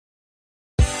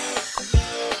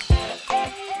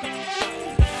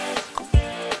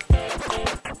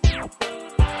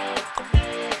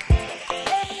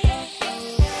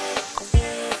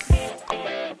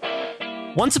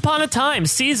Once Upon a Time,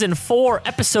 Season 4,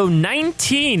 Episode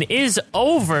 19 is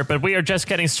over, but we are just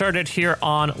getting started here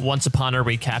on Once Upon a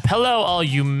Recap. Hello, all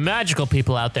you magical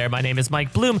people out there. My name is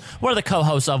Mike Bloom, one of the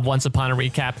co-hosts of Once Upon a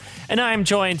Recap, and I am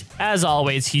joined, as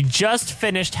always, he just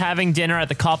finished having dinner at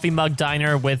the Coffee Mug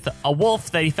Diner with a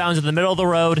wolf that he found in the middle of the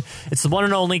road. It's the one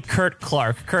and only Kurt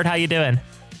Clark. Kurt, how you doing?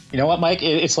 You know what, Mike?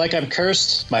 It's like I'm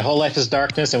cursed. My whole life is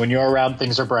darkness, and when you're around,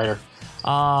 things are brighter.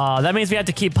 That means we have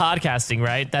to keep podcasting,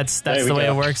 right? That's the way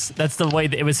it works. That's the way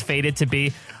that it was fated to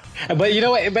be. But you know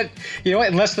what?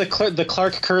 Unless the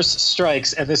Clark curse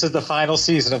strikes, and this is the final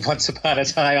season of Once Upon a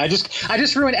Time, I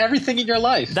just ruined everything in your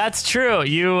life. That's true.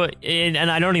 And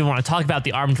I don't even want to talk about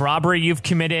the armed robbery you've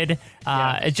committed.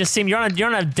 It just seemed you're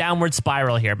on a downward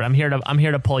spiral here. But I'm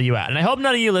here to pull you out, and I hope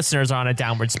none of you listeners are on a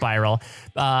downward spiral.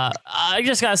 I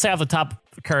just gotta say off the top,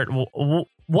 Kurt,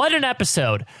 what an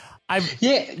episode!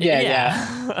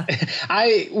 Yeah.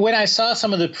 When I saw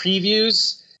some of the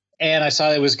previews and I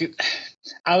saw it was good,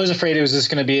 I was afraid it was just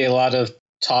going to be a lot of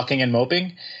talking and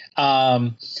moping.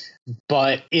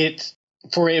 But it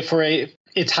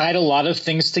tied a lot of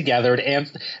things together, and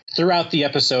throughout the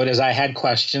episode, as I had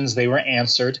questions, they were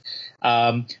answered.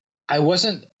 I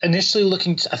wasn't initially I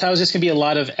thought it was just going to be a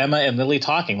lot of Emma and Lily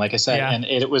talking, like I said, and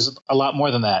it was a lot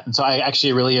more than that. And so I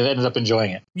actually really ended up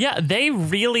enjoying it. Yeah, they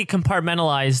really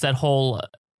compartmentalized that whole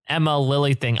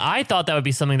Emma-Lily thing. I thought that would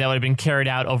be something that would have been carried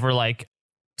out over like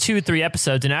 2-3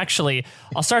 episodes. And actually,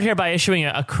 I'll start here by issuing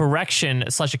a correction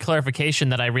 / a clarification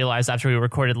that I realized after we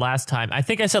recorded last time. I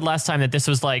think I said last time that this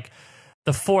was like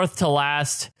the fourth to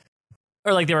last,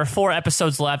 or like there were 4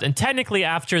 episodes left. And technically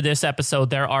after this episode,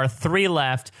 there are 3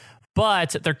 left.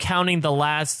 But they're counting the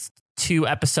last 2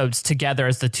 episodes together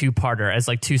as the 2-parter, as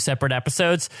like 2 separate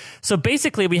episodes. So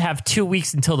basically, we have 2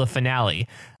 weeks until the finale.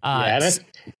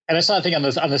 And I saw a thing on the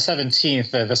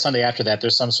 17th, the Sunday after that.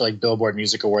 There's some sort of like Billboard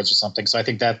Music Awards or something. So I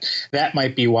think that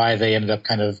might be why they ended up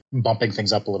kind of bumping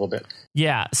things up a little bit.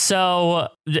 Yeah. So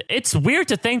it's weird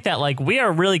to think that like we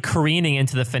are really careening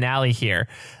into the finale here.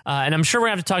 And I'm sure we're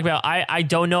going to have to talk about, I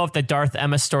don't know if the Darth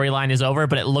Emma storyline is over,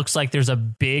 but it looks like there's a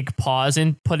big pause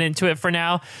put into it for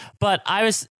now. But I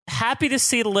was happy to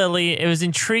see Lily. It was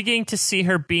intriguing to see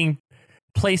her being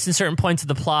placed in certain points of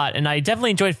the plot, and I definitely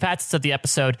enjoyed facets of the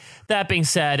episode. That being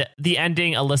said, the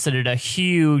ending elicited a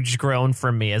huge groan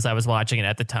from me as I was watching it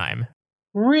at the time.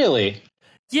 Really?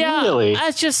 Yeah, really?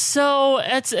 It's just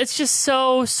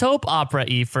so soap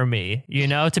opera-y for me,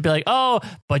 to be like, oh,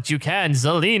 but you can,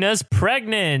 Zelina's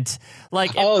pregnant.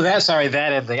 Like, that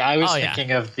ending. I was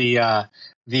thinking of the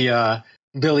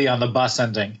Billy on the bus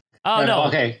ending. Oh, no.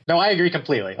 Okay. No, I agree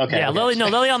completely. Okay. Yeah, okay.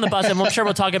 Lily on the bus, and I'm sure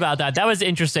we'll talk about that. That was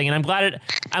interesting, and I'm glad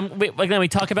we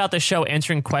talk about the show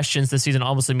answering questions this season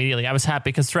almost immediately. I was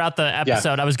happy because throughout the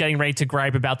episode, I was getting ready to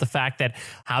gripe about the fact that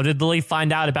how did Lily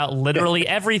find out about literally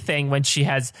everything when she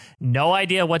has no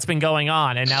idea what's been going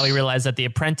on, and now we realize that the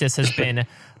apprentice has been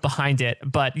behind it.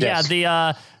 But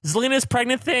the Zelina's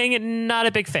pregnant thing, not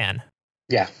a big fan.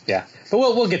 Yeah. But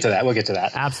we'll get to that. We'll get to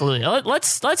that. Absolutely. Let's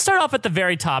start off at the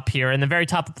very top here, and the very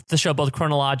top of the show, both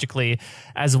chronologically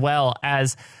as well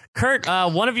as Kurt.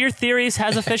 One of your theories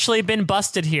has officially been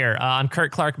busted here on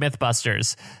Kurt Clark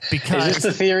Mythbusters. Because is this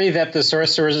the theory that the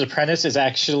Sorcerer's Apprentice is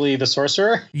actually the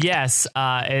sorcerer? Yes.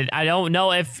 I don't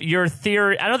know if your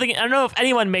theory. I don't know if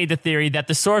anyone made the theory that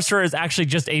the sorcerer is actually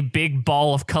just a big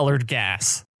ball of colored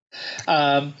gas.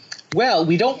 Well,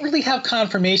 we don't really have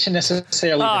confirmation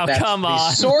necessarily that that's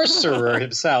the sorcerer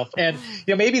himself. And,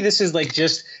 maybe this is like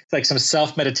just like some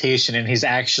self-meditation and he's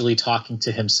actually talking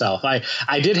to himself.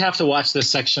 I did have to watch this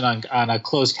section on a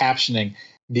closed captioning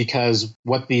because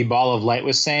what the ball of light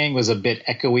was saying was a bit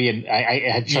echoey and I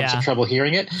had some trouble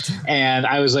hearing it. And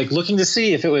I was like looking to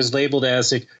see if it was labeled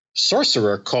as like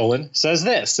sorcerer : says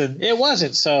this, and it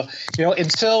wasn't. So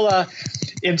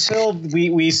until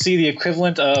we see the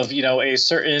equivalent of a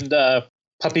certain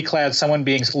puppy clad someone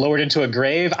being lowered into a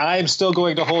grave, I'm still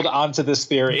going to hold on to this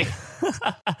theory.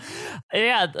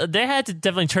 Yeah, they had to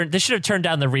definitely they should have turned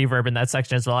down the reverb in that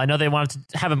section as well. I know they wanted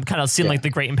to have him kind of seem like the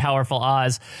great and powerful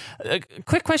Oz.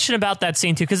 Quick question about that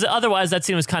scene too, because otherwise that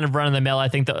scene was kind of run of the mill. I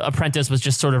think the apprentice was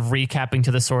just sort of recapping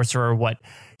to the sorcerer what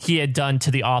he had done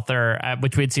to the author,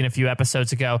 which we had seen a few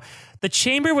episodes ago. The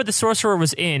chamber where the sorcerer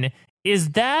was in, is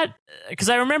that, because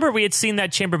I remember we had seen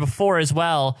that chamber before as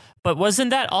well, but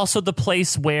wasn't that also the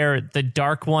place where the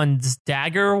Dark One's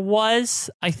dagger was,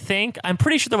 I think? I'm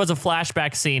pretty sure there was a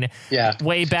flashback scene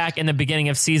way back in the beginning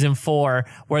of season 4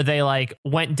 where they like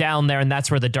went down there and that's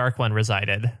where the Dark One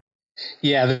resided.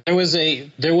 Yeah, there was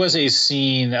a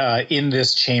scene in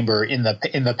this chamber in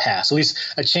the past, at least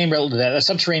a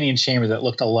subterranean chamber that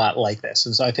looked a lot like this,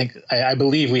 and so I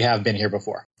believe we have been here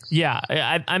before. Yeah,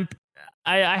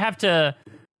 I have to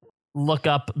look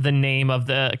up the name of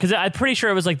because I'm pretty sure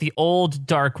it was like the old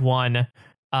dark one,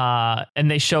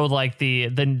 and they showed like the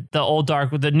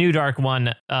new dark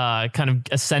one kind of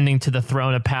ascending to the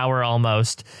throne of power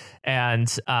almost.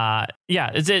 And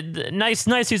yeah, it's a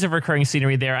nice use of recurring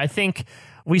scenery there. I think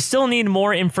we still need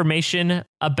more information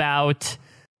about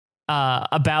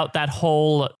that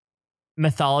whole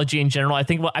mythology in general. I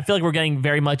feel like we're getting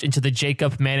very much into the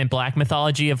Jacob Man in Black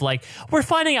mythology of like, we're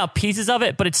finding out pieces of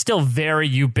it, but it's still very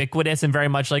ubiquitous and very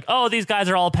much like, oh, these guys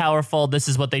are all powerful. This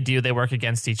is what they do. They work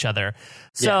against each other.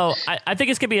 So yeah. I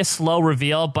think it's going to be a slow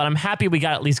reveal, but I'm happy we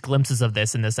got at least glimpses of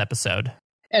this in this episode.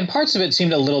 And parts of it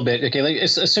seemed a little bit, okay, like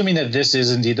assuming that this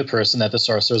is indeed the person that the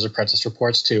Sorcerer's Apprentice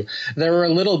reports to, there were a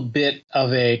little bit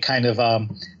of a kind of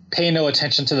pay no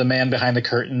attention to the man behind the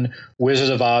curtain, Wizard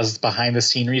of Oz behind the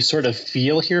scenery sort of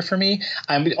feel here for me.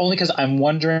 Only because I'm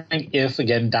wondering if,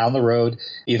 again, down the road,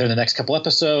 either in the next couple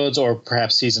episodes or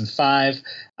perhaps season 5,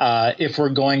 if we're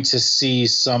going to see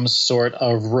some sort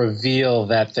of reveal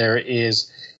that there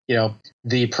is,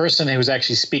 the person who was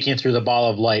actually speaking through the ball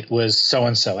of light was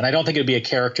so-and-so. And I don't think it would be a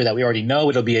character that we already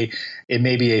know. It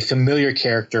may be a familiar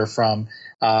character from,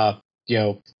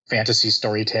 fantasy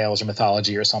story tales or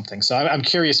mythology or something. So I'm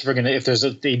curious if there's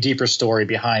a deeper story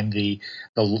behind the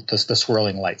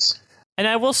swirling lights. And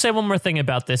I will say one more thing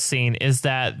about this scene is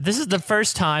that this is the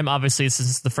first time, obviously this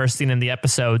is the first scene in the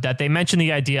episode, that they mention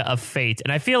the idea of fate.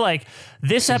 And I feel like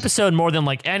this episode, more than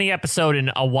like any episode in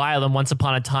a while and Once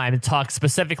Upon a Time, talks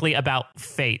specifically about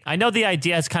fate. I know the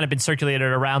idea has kind of been circulated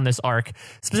around this arc,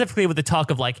 specifically with the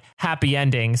talk of like happy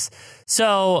endings.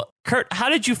 So, Kurt, how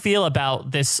did you feel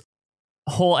about this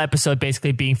whole episode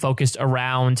basically being focused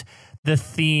around the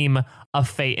theme of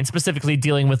fate and specifically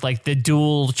dealing with like the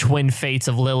dual twin fates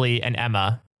of Lily and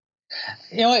Emma?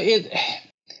 It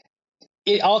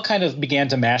all kind of began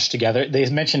to mash together. They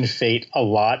mentioned fate a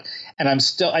lot, and I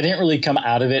didn't really come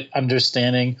out of it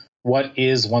understanding what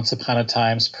is Once Upon a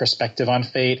Time's perspective on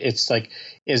fate. It's like,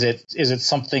 is it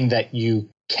something that you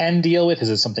can deal with? Is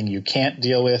it something you can't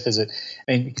deal with?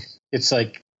 It's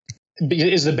like,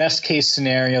 is the best case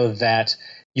scenario that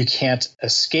you can't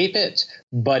escape it,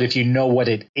 but if you know what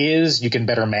it is, you can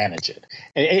better manage it.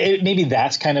 Maybe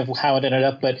that's kind of how it ended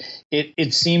up, but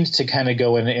it seems to kind of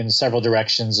go in several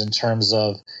directions in terms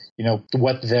of,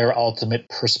 what their ultimate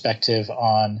perspective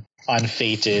on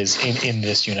fate is in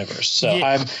this universe. So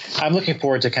yeah. I'm looking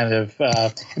forward to kind of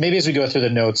maybe as we go through the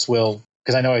notes,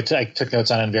 because I know I took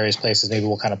notes on it in various places. Maybe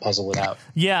we'll kind of puzzle it out.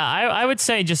 Yeah, I would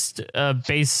say just a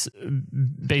base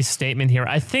statement here.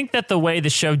 I think that the way the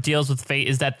show deals with fate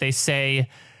is that they say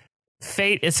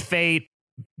fate is fate,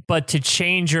 but to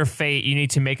change your fate, you need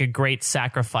to make a great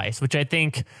sacrifice, which I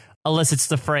think elicits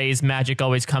the phrase magic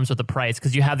always comes with a price,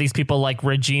 because you have these people like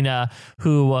Regina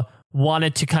who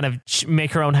wanted to kind of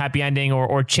make her own happy ending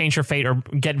or change her fate or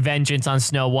get vengeance on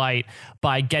Snow White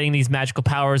by getting these magical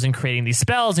powers and creating these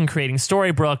spells and creating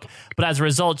Storybrooke. But as a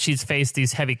result, she's faced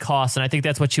these heavy costs. And I think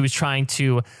that's what she was trying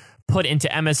to put into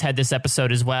Emma's head this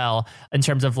episode as well, in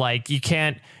terms of like, you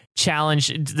can't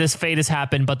challenge this fate has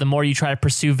happened, but the more you try to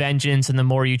pursue vengeance and the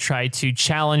more you try to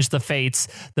challenge the fates,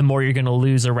 the more you're going to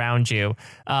lose around you.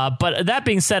 But that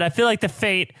being said, I feel like the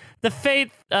fate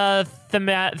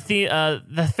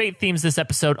themes this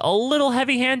episode a little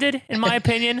heavy-handed, in my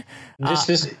opinion. If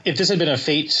this had been a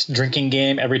fate drinking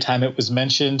game every time it was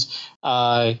mentioned,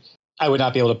 I would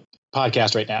not be able to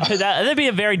podcast right now. That'd be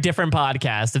a very different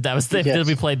podcast if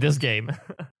we played this game.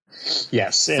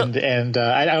 Yes, and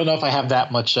I don't know if I have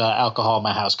that much alcohol in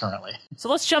my house currently. So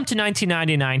let's jump to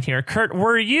 1999 here. Kurt,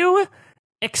 were you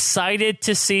excited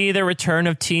to see the return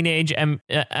of teenage Emma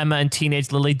and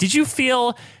teenage Lily? Did you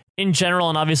feel, in general,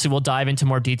 and obviously we'll dive into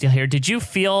more detail here, did you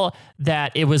feel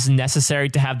that it was necessary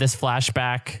to have this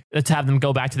flashback, to have them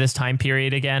go back to this time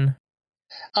period again?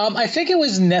 I think it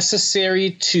was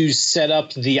necessary to set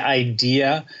up the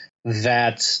idea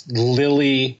that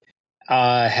Lily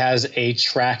has a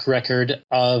track record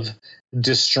of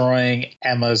destroying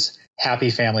Emma's happy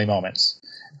family moments.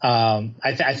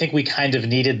 I think we kind of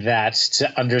needed that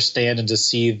to understand and to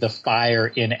see the fire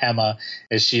in Emma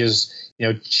as she is,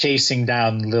 chasing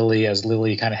down Lily as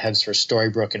Lily kind of heads for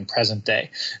Storybrooke in present day.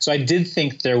 So I did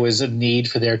think there was a need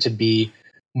for there to be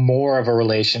more of a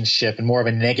relationship and more of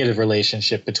a negative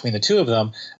relationship between the two of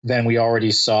them than we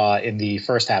already saw in the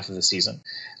first half of the season.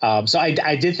 So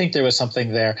I did think there was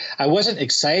something there. I wasn't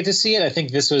excited to see it. I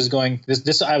think this was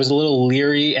I was a little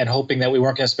leery and hoping that we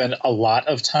weren't going to spend a lot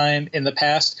of time in the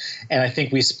past. And I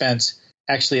think we spent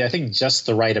actually, I think just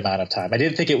the right amount of time. I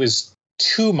didn't think it was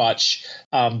too much,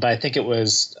 but I think it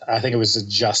was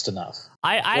just enough.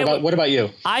 What about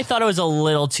you? I thought it was a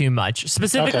little too much,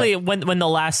 specifically when the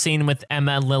last scene with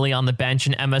Emma and Lily on the bench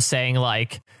and Emma saying,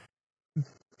 like,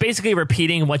 basically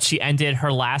repeating what she ended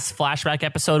her last flashback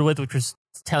episode with, which was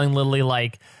telling Lily,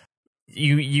 like,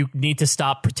 you need to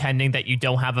stop pretending that you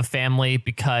don't have a family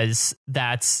because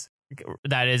that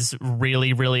is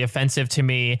really, really offensive to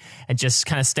me, and just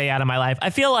kind of stay out of my life.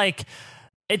 I feel like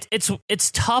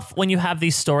it's tough when you have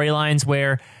these storylines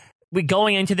where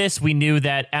going into this, we knew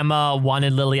that Emma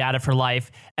wanted Lily out of her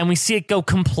life, and we see it go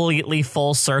completely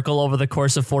full circle over the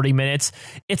course of 40 minutes.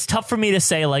 It's tough for me to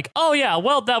say, like, oh yeah,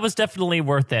 well, that was definitely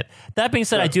worth it. That being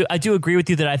said, yeah. I do agree with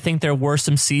you that I think there were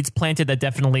some seeds planted that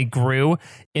definitely grew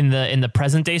in the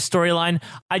present day storyline.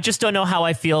 I just don't know how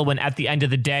I feel when at the end of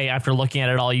the day, after looking at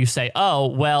it all, you say, oh,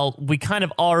 well, we kind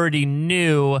of already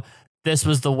knew this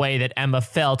was the way that Emma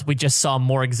felt. We just saw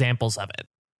more examples of it.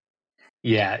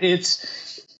 Yeah,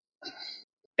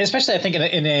 especially I think and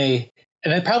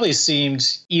it probably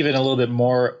seemed even a little bit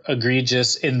more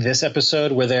egregious in this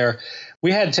episode where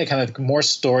we had to kind of more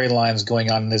storylines going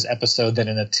on in this episode than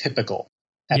in a typical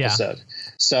episode. Yeah.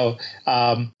 So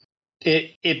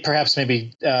it perhaps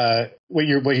maybe what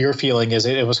you're feeling is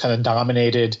it was kind of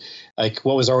dominated, like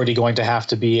what was already going to have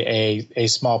to be a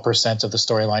small percent of the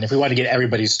storyline if we want to get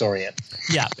everybody's story in.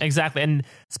 Yeah, exactly. And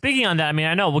speaking on that, I mean,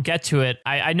 I know we'll get to it.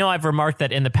 I know I've remarked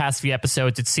that in the past few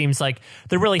episodes, it seems like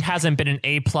there really hasn't been an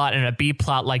A plot and a B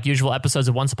plot like usual episodes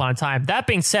of Once Upon a Time. That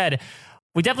being said,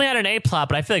 we definitely had an A plot,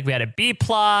 but I feel like we had a B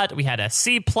plot, we had a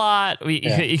C plot.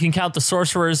 You can count the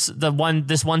sorcerers.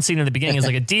 This one scene in the beginning is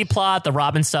like a D plot. The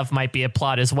Robin stuff might be a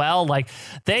plot as well. Like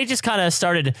they just kind of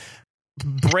started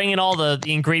bringing all the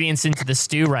ingredients into the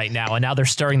stew right now, and now they're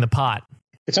stirring the pot.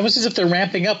 It's almost as if they're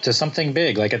ramping up to something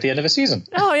big, like at the end of a season.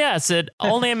 Oh yes,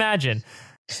 only imagine.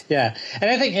 Yeah,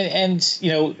 and I think, and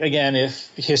you know, again,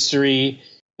 if history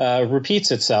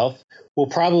repeats itself, we'll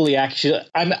probably actually.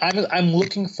 I'm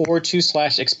looking forward to /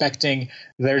 expecting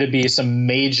there to be some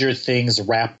major things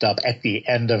wrapped up at the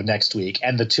end of next week,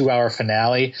 and the 2-hour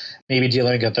finale, maybe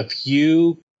dealing with a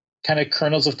few kind of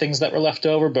kernels of things that were left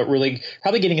over, but really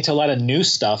probably getting into a lot of new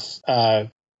stuff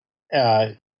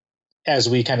as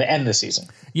we kind of end the season.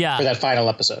 Yeah, for that final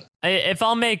episode. If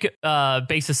I'll make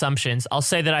base assumptions, I'll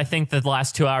say that I think that the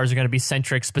last 2 hours are going to be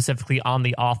centric specifically on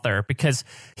the author, because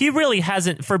he really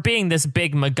hasn't, for being this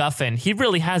big MacGuffin, he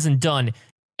really hasn't done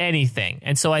anything.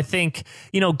 And so I think,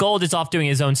 you know, Gold is off doing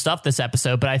his own stuff this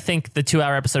episode, but I think the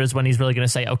 2-hour episode is when he's really going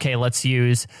to say, okay, let's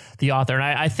use the author. And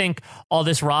I think all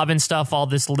this Robin stuff, all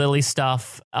this Lily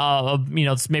stuff, you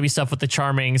know, maybe stuff with the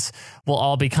Charmings will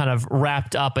all be kind of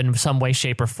wrapped up in some way,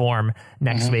 shape, or form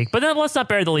next week. But then let's not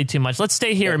bury the lead too much. Let's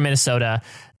stay here in Minnesota.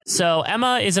 So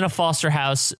Emma is in a foster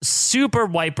house, super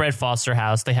white bread foster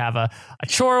house. They have a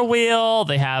chore wheel.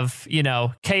 They have, you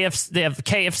know, they have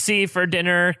KFC for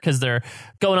dinner because they're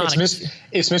going on.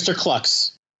 It's Mr.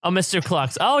 Clucks. Oh, Mr.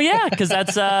 Clucks. Oh yeah, because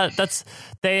that's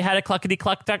they had a cluckety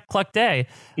cluck day.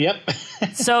 Yep.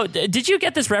 So did you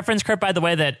get this reference, Kurt? By the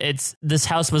way, that this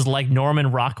house was like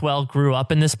Norman Rockwell grew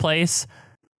up in this place.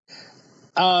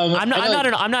 I'm not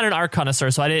an art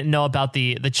connoisseur, so I didn't know about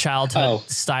the childhood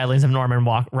stylings of Norman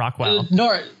Rockwell.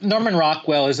 Norman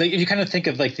Rockwell is like, if you kind of think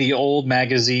of like the old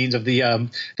magazines of the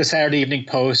Saturday Evening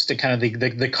Post and kind of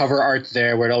the cover art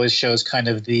there, where it always shows kind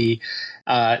of the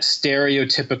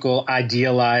stereotypical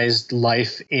idealized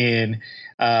life in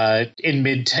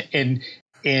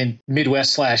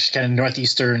Midwest / kind of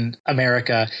Northeastern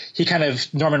America.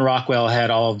 Norman Rockwell had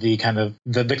all of the kind of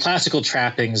the classical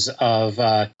trappings of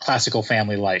classical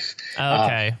family life.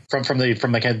 Okay. From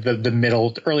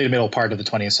the early to middle part of the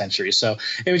 20th century. So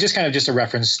it was just kind of just a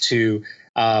reference to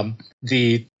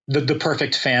the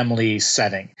perfect family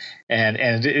setting, and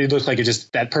it looked like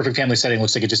that perfect family setting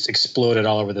looks like it just exploded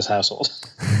all over this household.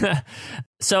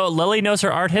 So Lily knows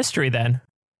her art history then.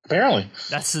 Apparently,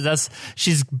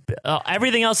 she's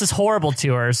everything else is horrible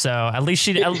to her. So at least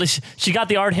she got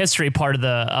the art history part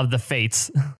of the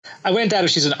fates. I wouldn't doubt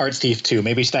if she's an art thief too.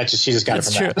 Maybe she just got it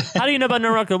from true. that. How do you know about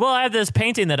Norman Rockwell? Well, I have this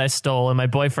painting that I stole in my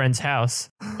boyfriend's house.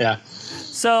 Yeah.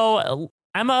 So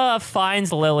Emma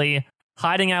finds Lily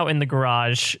hiding out in the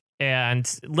garage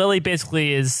and Lily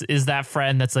basically is that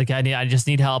friend that's like, I just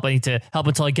need help. I need to help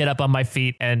until I get up on my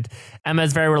feet. And Emma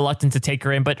is very reluctant to take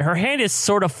her in, but her hand is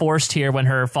sort of forced here when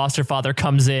her foster father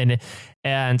comes in,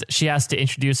 and she has to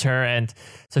introduce her. And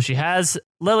so she has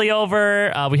Lily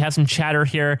over. We have some chatter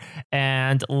here,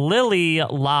 and Lily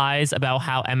lies about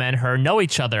how Emma and her know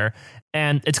each other.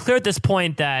 And it's clear at this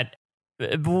point that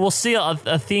we'll see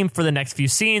a theme for the next few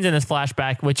scenes in this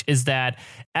flashback, which is that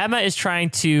Emma is trying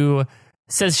to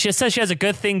says she has a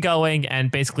good thing going,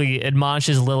 and basically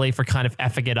admonishes Lily for kind of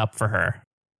effing it up for her.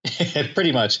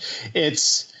 Pretty much.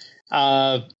 It's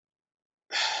well,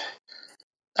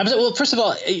 first of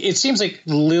all, it seems like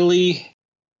Lily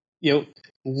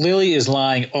is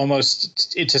lying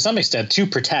almost to some extent to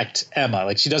protect Emma.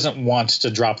 Like, she doesn't want to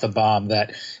drop the bomb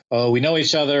that, oh, we know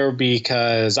each other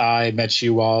because I met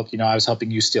you while, I was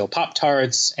helping you steal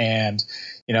Pop-Tarts, and,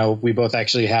 we both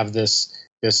actually have this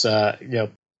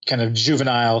kind of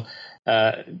juvenile,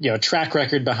 track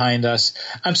record behind us.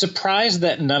 I'm surprised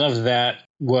that none of that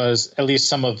was, at least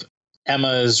some of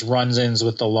Emma's run-ins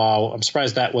with the law, I'm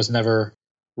surprised that was never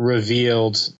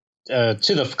revealed to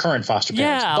the current foster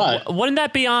parents. Yeah, but wouldn't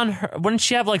that be on her? Wouldn't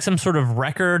she have like some sort of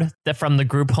record that from the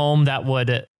group home that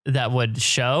would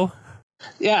show?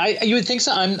 Yeah, you would think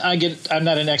so. I'm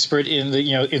not an expert in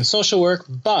in social work,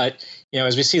 but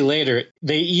as we see later,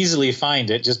 they easily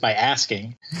find it just by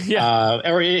asking. Yeah,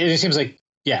 or it seems like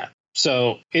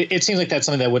So it seems like that's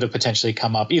something that would have potentially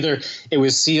come up. Either it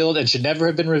was sealed and should never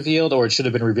have been revealed, or it should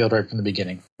have been revealed right from the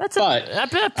beginning. That's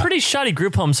a pretty shoddy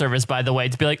group home service, by the way,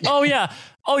 to be like, oh yeah,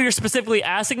 you're specifically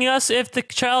asking us if the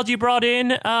child you brought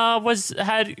in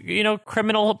had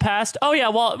criminal past. Oh yeah,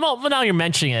 well now you're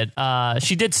mentioning it.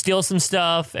 She did steal some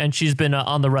stuff, and she's been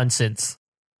on the run since.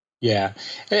 Yeah,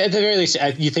 at the very least,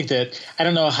 you think that, I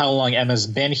don't know how long Emma's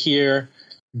been here,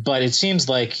 but it seems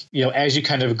like as you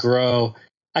kind of grow.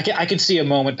 I could see a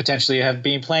moment potentially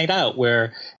being played out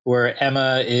where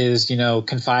Emma is,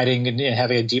 confiding and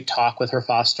having a deep talk with her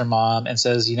foster mom and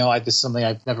says, this is something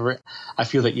I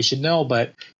feel that you should know,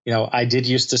 but, I did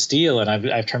used to steal and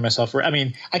I've turned myself around. I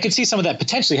mean, I could see some of that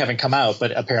potentially having come out,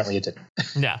 but apparently it didn't.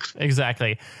 Yeah,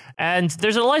 exactly. And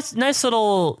there's a nice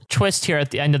little twist here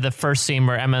at the end of the first scene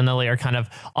where Emma and Lily are kind of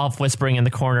off whispering in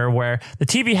the corner, where the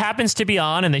TV happens to be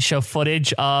on and they show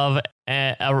footage of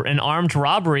an armed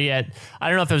robbery at, I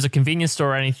don't know if it was a convenience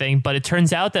store or anything, but it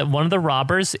turns out that one of the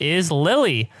robbers is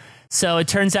Lily. So it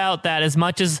turns out that as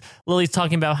much as Lily's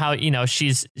talking about how, she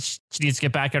needs to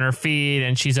get back on her feet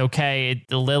and she's okay,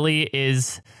 Lily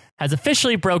has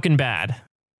officially broken bad.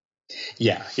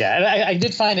 Yeah. And I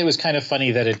did find it was kind of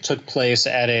funny that it took place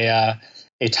at a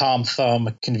Tom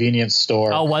Thumb convenience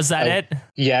store. Oh, was that it?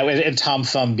 Yeah, and Tom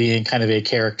Thumb being kind of a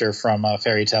character from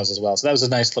Fairy Tales as well. So that was a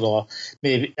nice little,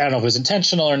 maybe, I don't know if it was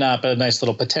intentional or not, but a nice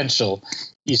little potential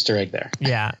Easter egg there.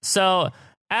 Yeah. So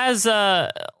as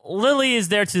Lily is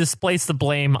there to displace the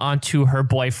blame onto her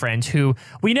boyfriend, who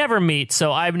we never meet,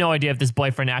 so I have no idea if this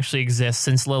boyfriend actually exists,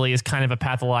 since Lily is kind of a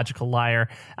pathological liar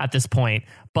at this point.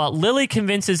 But Lily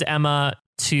convinces Emma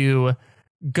to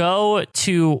go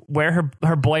to where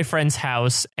her boyfriend's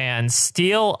house and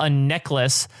steal a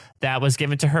necklace that was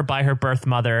given to her by her birth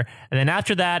mother. And then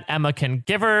after that, Emma can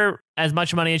give her as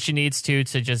much money as she needs to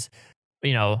just,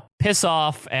 piss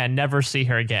off and never see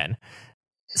her again.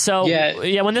 So,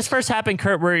 yeah, when this first happened,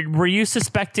 Kurt, were you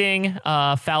suspecting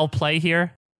foul play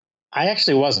here? I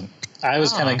actually wasn't. I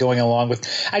was kind of going along with.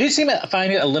 I did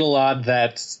find it a little odd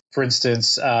that, for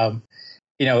instance,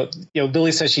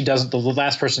 Lily says she doesn't. The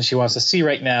last person she wants to see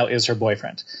right now is her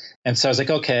boyfriend, and so I was like,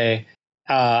 okay.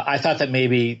 I thought that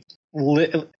maybe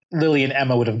Lily and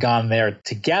Emma would have gone there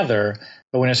together,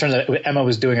 but when it turns out Emma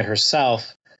was doing it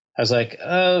herself, I was like,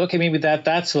 oh, okay, maybe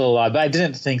that's a little odd. But I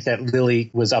didn't think that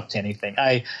Lily was up to anything.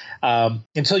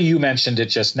 Until you mentioned it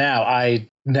just now, I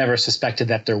never suspected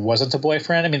that there wasn't a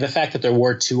boyfriend. I mean, the fact that there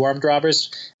were two armed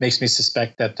robbers makes me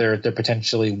suspect that there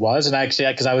potentially was. And actually,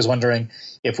 because I was wondering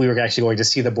if we were actually going to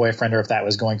see the boyfriend or if that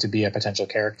was going to be a potential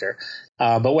character.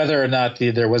 But whether or not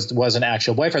there was an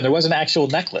actual boyfriend, there was an actual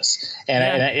necklace,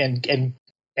 and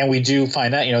we do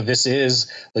find out, this is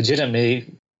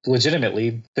legitimately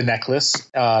the necklace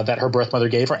that her birth mother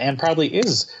gave her, and probably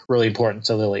is really important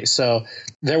to Lily. So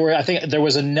I think there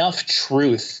was enough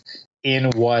truth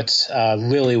in what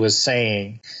Lily was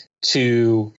saying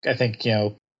to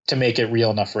make it real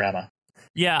enough for Emma.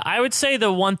 Yeah, I would say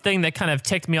the one thing that kind of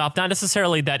ticked me off, not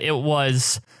necessarily that it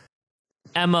was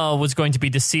Emma was going to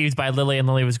be deceived by Lily and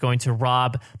Lily was going to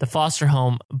rob the foster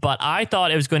home, but I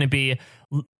thought it was going to be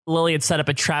Lily had set up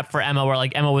a trap for Emma where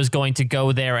like Emma was going to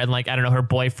go there and like, I don't know, her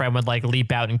boyfriend would like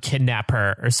leap out and kidnap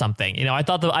her or something. You know, I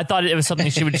thought it was something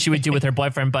she would do with her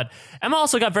boyfriend, but Emma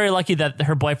also got very lucky that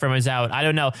her boyfriend was out. I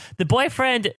don't know. The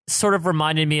boyfriend sort of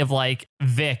reminded me of like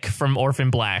Vic from Orphan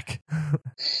Black.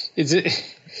 This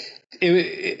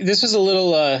was a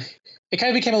little, it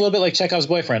kind of became a little bit like Chekhov's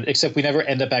boyfriend, except we never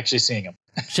end up actually seeing him.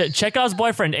 Chekhov's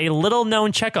boyfriend, a little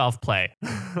known Chekhov play.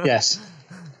 Yes.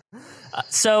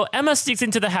 So Emma sneaks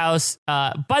into the house.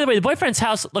 By the way, the boyfriend's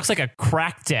house looks like a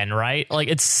crack den, right? Like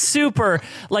it's super,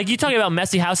 like you talking about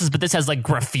messy houses, but this has like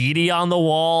graffiti on the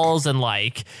walls and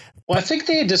like. Well, I think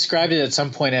they had described it at some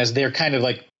point as they're kind of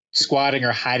like squatting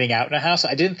or hiding out in a house.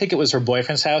 I didn't think it was her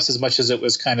boyfriend's house as much as it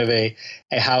was kind of a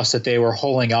house that they were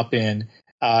holing up in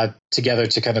together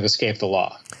to kind of escape the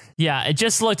law. Yeah, it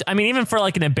just looked, I mean, even for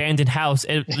like an abandoned house,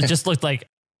 it just looked like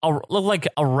a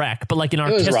wreck, but like an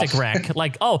artistic wreck.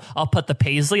 Like, oh, I'll put the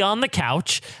paisley on the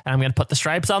couch and I'm going to put the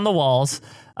stripes on the walls.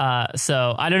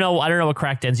 So I don't know what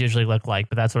crack dens usually look like,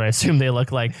 but that's what I assume they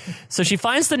look like. So she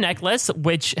finds the necklace,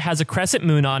 which has a crescent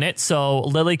moon on it. So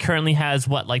Lily currently has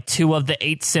like 2 of the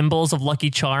 8 symbols of Lucky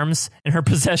Charms in her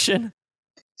possession.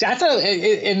 I thought,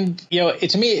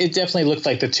 to me, it definitely looked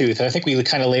like the tooth. And I think we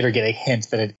kind of later get a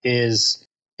hint that it is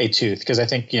a tooth, because I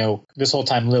think, this whole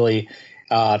time Lily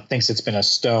thinks it's been a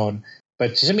stone,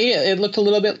 but to me it looked a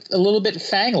little bit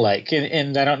fang-like,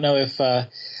 and I don't know if. I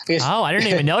didn't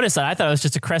even notice that. I thought it was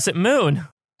just a crescent moon.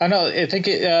 I know. I think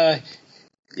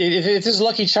if this is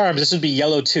Lucky Charms, this would be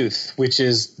Yellow Tooth, which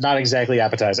is not exactly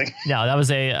appetizing. No, that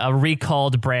was a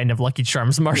recalled brand of Lucky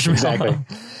Charms marshmallow. Exactly.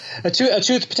 A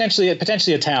tooth, potentially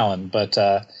a talon, but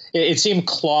it seemed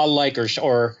claw-like or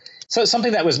so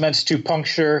something that was meant to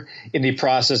puncture in the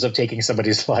process of taking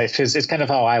somebody's life is kind of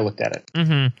how I looked at it.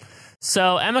 Mm-hmm.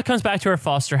 So Emma comes back to her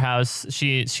foster house.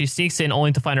 She sneaks in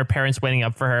only to find her parents waiting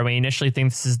up for her. We initially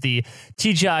think this is the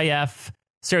TGIF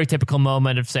stereotypical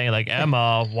moment of saying like,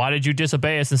 Emma, why did you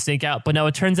disobey us and sneak out? But no,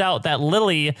 it turns out that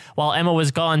Lily, while Emma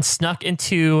was gone, snuck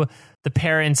into the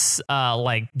parents'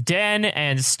 den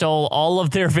and stole all of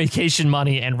their vacation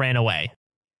money and ran away.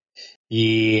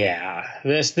 Yeah,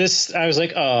 this I was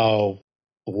like, oh,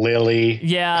 Lily.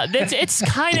 Yeah, it's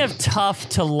kind of tough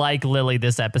to like Lily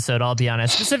this episode, I'll be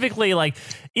honest. Specifically, like,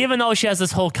 even though she has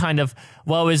this whole kind of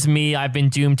woe is me, I've been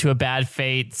doomed to a bad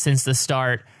fate since the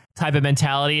start type of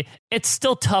mentality, it's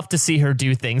still tough to see her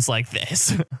do things like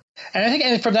this. And I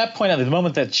think from that point on, the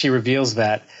moment that she reveals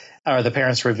that, or the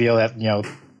parents reveal that,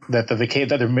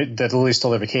 that Lily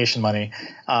stole their vacation money,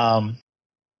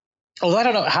 I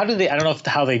don't know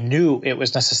how they knew it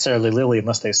was necessarily Lily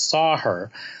unless they saw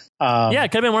her. Yeah, it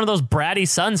could have been one of those bratty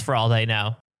sons for all they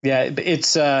know. Yeah,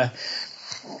 it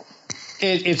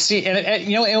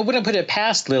wouldn't put it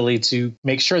past Lily to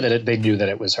make sure that they knew that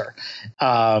it was her,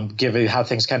 given how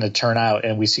things kind of turn out,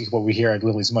 and we see what we hear at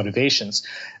Lily's motivations.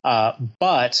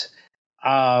 But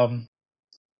at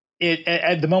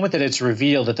the moment that it's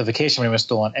revealed that the vacation money was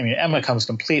stolen, I mean, Emma comes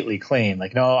completely clean.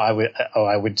 Like, no,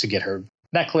 I went to get her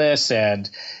necklace, and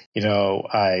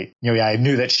I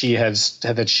knew that she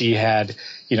had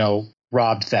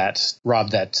robbed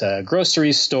that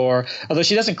grocery store, although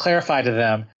she doesn't clarify to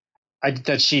them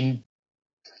that she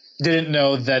didn't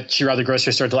know that she robbed the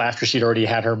grocery store until after she'd already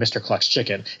had her Mr. Cluck's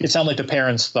chicken. It sounded like the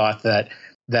parents thought that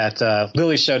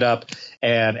Lily showed up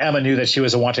and Emma knew that she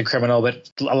was a wanted criminal, but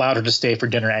allowed her to stay for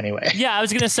dinner anyway. Yeah, I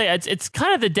was going to say, it's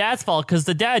kind of the dad's fault, because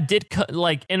the dad did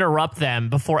interrupt them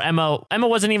before Emma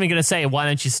wasn't even going to say, why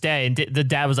don't you stay? And the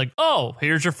dad was like, oh,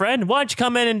 here's your friend. Why don't you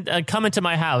come in and come into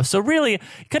my house? So really,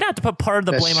 you could have to put part of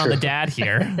the blame on the dad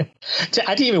here.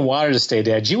 I didn't even want her to stay,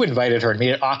 Dad. You invited her and made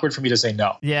it awkward for me to say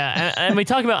no. Yeah, and we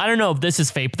talk about, I don't know if this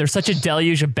is fake, but there's such a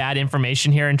deluge of bad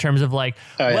information here in terms of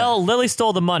Lily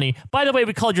stole the money. By the way,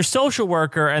 we called your social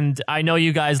worker, and I know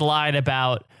you guys lied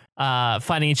about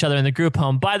finding each other in the group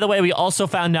home. By the way, we also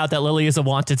found out that Lily is a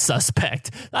wanted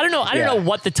suspect. I don't know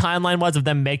what the timeline was of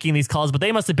them making these calls, but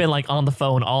they must have been on the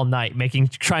phone all night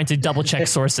trying to double check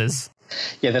sources.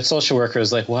 Yeah, that social worker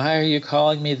is like, why are you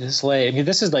calling me this late? I mean,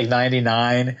 this is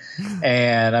 99,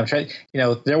 and I'm trying,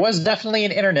 there was definitely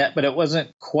an internet, but it wasn't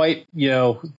quite, I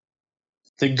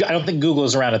don't think Google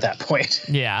is around at that point.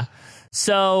 Yeah.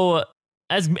 So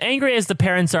as angry as the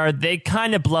parents are, they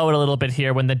kind of blow it a little bit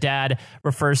here when the dad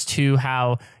refers to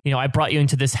how, I brought you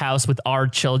into this house with our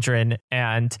children,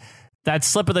 and that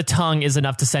slip of the tongue is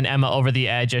enough to send Emma over the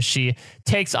edge as she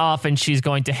takes off, and she's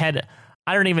going to head.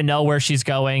 I don't even know where she's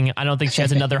going. I don't think she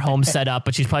has another home set up,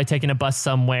 but she's probably taking a bus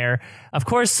somewhere. Of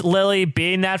course, Lily,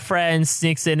 being that friend,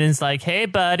 sneaks in and is like, hey,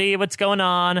 buddy, what's going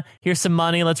on? Here's some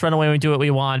money. Let's run away and do what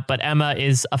we want. But Emma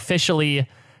is officially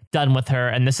done with her.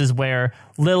 And this is where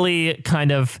Lily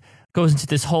kind of goes into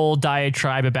this whole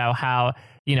diatribe about how,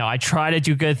 you know, I try to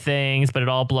do good things, but it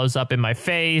all blows up in my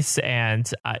face. And,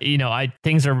 you know,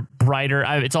 things are brighter.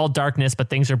 It's all darkness, but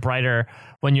things are brighter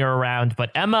when you're around. But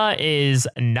Emma is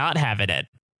not having it.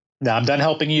 No, I'm done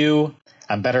helping you.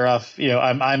 I'm better off. You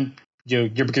know,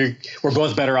 we're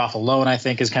both better off alone, I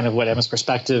think, is kind of what Emma's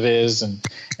perspective is. And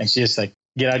she's just like,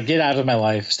 get out of my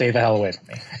life. Stay the hell away from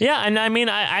me. Yeah. And I mean,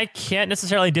 I can't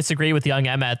necessarily disagree with young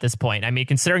Emma at this point. I mean,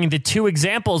 considering the two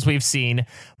examples we've seen,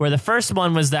 where the first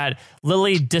one was that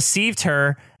Lily deceived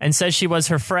her and says she was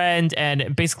her friend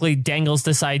and basically dangles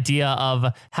this idea of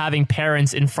having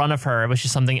parents in front of her, which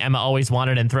is something Emma always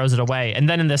wanted, and throws it away. And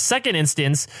then in the second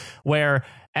instance, where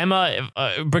Emma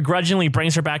begrudgingly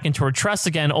brings her back into her trust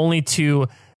again, only to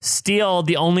steal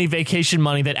the only vacation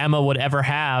money that Emma would ever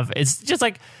have. It's just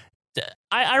like,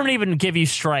 I don't even give you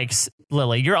strikes,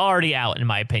 Lily. You're already out, in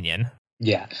my opinion.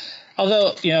 Yeah.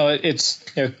 Although, you know, it's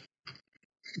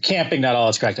camping not all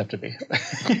it's cracked up to be.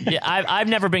 Yeah, I've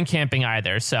never been camping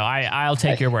either, so I'll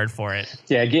take your word for it.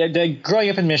 Yeah, growing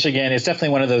up in Michigan is definitely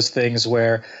one of those things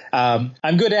where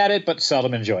I'm good at it, but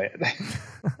seldom enjoy it.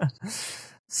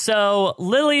 So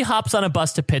Lily hops on a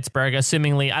bus to Pittsburgh,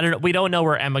 assumingly. I don't know. We don't know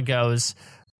where Emma goes.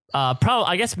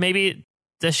 I guess maybe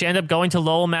does she end up going to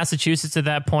Lowell, Massachusetts at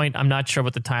that point? I'm not sure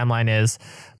what the timeline is,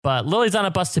 but Lily's on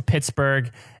a bus to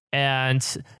Pittsburgh, and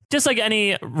just like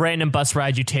any random bus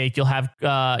ride you take, you'll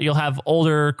have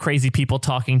older crazy people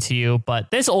talking to you.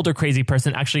 But this older crazy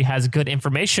person actually has good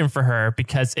information for her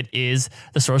because it is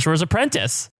the Sorcerer's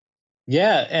Apprentice.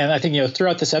 Yeah, and I think, you know,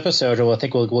 throughout this episode, or I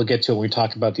think we'll get to it when we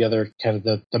talk about the other kind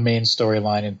of the main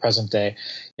storyline in present day.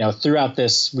 You know, throughout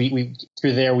this, we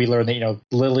learn that, you know,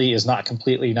 Lily is not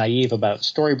completely naive about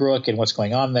Storybrooke and what's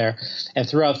going on there. And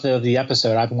throughout the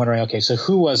episode, I've been wondering, okay, so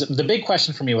the big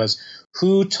question for me was,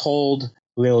 who told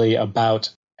Lily about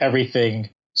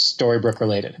everything Storybrooke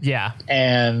related? Yeah,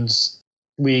 and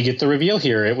we get the reveal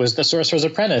here. It was the Sorcerer's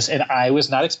Apprentice, and I was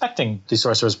not expecting the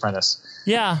Sorcerer's Apprentice.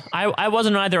 Yeah, I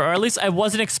wasn't either, or at least I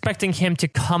wasn't expecting him to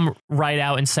come right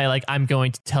out and say, like, I'm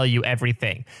going to tell you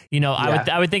everything. You know, yeah.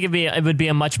 I would think it would be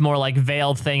a much more like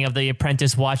veiled thing of the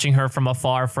apprentice watching her from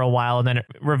afar for a while and then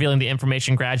revealing the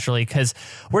information gradually, because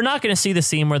we're not going to see the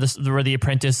scene where the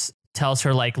apprentice tells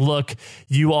her, like, look,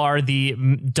 you are the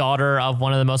daughter of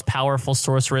one of the most powerful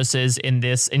sorceresses in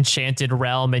this enchanted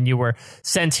realm, and you were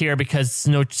sent here because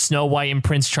Snow White and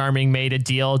Prince Charming made a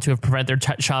deal to prevent their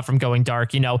child from going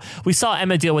dark. You know, we saw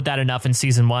Emma deal with that enough in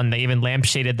season 1. They even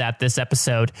lampshaded that this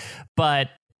episode, but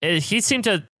he seemed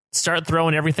to start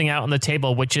throwing everything out on the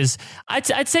table, which is,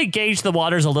 I'd say, gauge the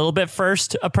waters a little bit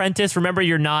first, apprentice. Remember,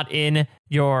 you're not in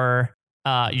your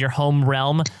home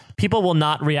realm. People will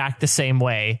not react the same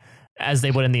way as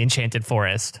they would in the Enchanted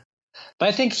Forest. But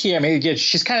I think here, I mean,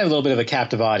 she's kind of a little bit of a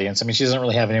captive audience. I mean, she doesn't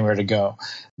really have anywhere to go.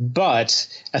 But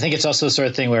I think it's also the sort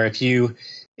of thing where if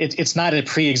it's not a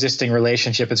pre-existing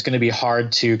relationship, it's going to be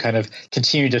hard to kind of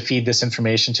continue to feed this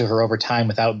information to her over time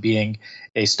without being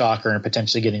a stalker and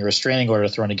potentially getting a restraining order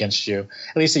thrown against you.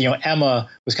 At least, you know, Emma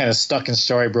was kind of stuck in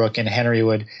Storybrooke and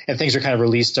Henrywood, and things were kind of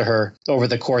released to her over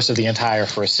the course of the entire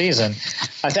first season.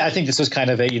 I think this was kind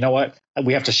of you know what,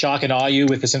 we have to shock and awe you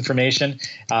with this information,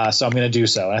 so I'm going to do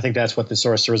so. And I think that's what the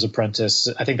Sorcerer's Apprentice,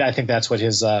 I think that's what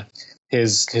his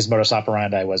modus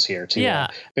operandi was here too. Yeah.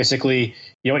 Basically,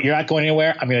 you know what, you're not going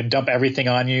anywhere. I'm going to dump everything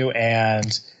on you.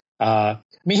 And I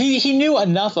mean, he knew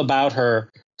enough about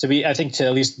her to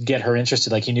at least get her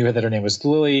interested. Like, he knew that her name was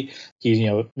Lily.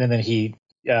 And then he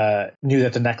knew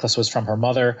that the necklace was from her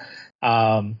mother.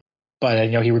 But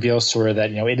you know, he reveals to her that,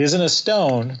 you know, it isn't a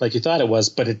stone like you thought it was,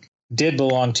 but it did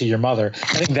belong to your mother.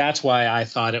 I think that's why I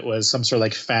thought it was some sort of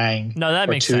like fang. No, that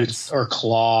makes tooth sense. Or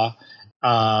claw.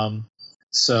 Yeah,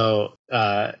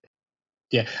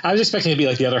 I was expecting it to be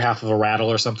like the other half of a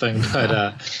rattle or something, but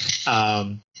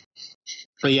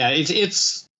yeah,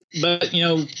 but you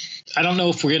know, I don't know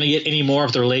if we're going to get any more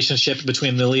of the relationship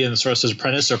between Lily and the Sorcerer's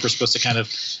Apprentice, or if we're supposed to kind of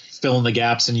fill in the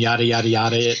gaps and yada yada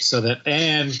yada it, so that,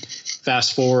 and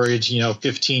fast forward, you know,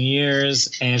 15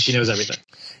 years and she knows everything.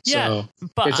 Yeah, so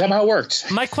but it's somehow worked.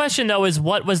 My question though is,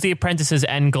 what was the apprentice's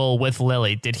end goal with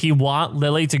Lily? Did he want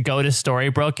Lily to go to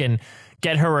Storybrooke and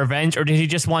get her revenge, or did he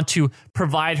just want to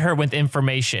provide her with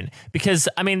information? Because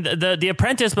I mean, the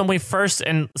apprentice, when we first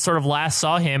and sort of last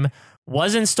saw him,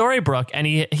 was in Storybrooke, and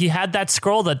he had that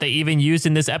scroll that they even used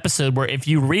in this episode, where if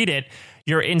you read it,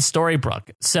 you're in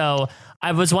Storybrooke. So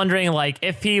I was wondering, like,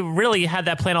 if he really had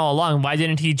that plan all along, why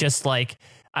didn't he just, like,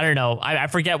 I don't know, I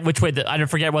forget which way, I don't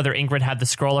forget whether Ingrid had the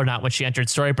scroll or not when she entered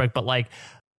Storybrooke, but like,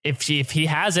 if he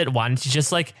has it, why don't you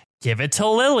just like give it to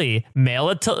Lily,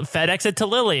 FedEx it to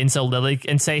Lily. And so Lily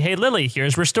and say, hey, Lily,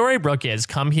 here's where Storybrooke is.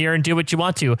 Come here and do what you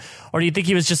want to. Or do you think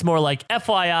he was just more like,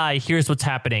 FYI, here's what's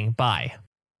happening. Bye.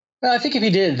 Well, I think if he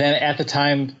did, then at the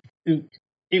time, it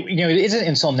isn't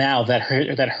until now that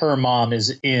her mom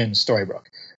is in Storybrooke.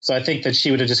 So I think that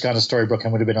she would have just gone to Storybrooke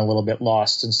and would have been a little bit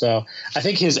lost. And so I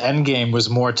think his end game was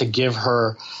more to give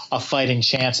her a fighting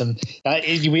chance. And I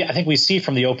think we see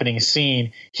from the opening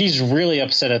scene, he's really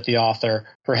upset at the author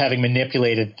for having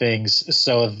manipulated things.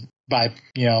 So by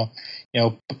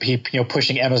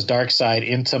pushing Emma's dark side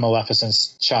into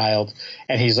Maleficent's child,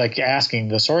 and he's like asking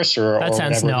the sorcerer. That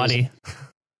sounds naughty.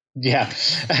 Yeah,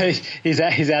 he's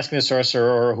asking the sorcerer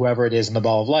or whoever it is in the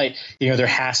ball of light, there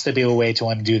has to be a way to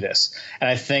undo this. And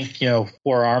I think,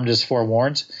 forearmed is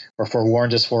forewarned, or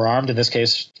forewarned is forearmed. In this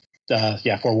case,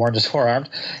 forewarned is forearmed.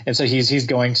 And so he's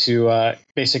going to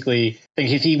basically think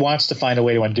if he wants to find a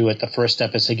way to undo it, the first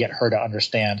step is to get her to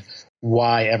understand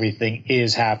why everything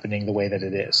is happening the way that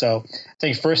it is. So I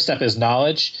think first step is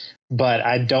knowledge, but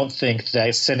I don't think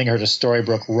that sending her to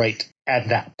Storybrooke right at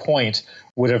that point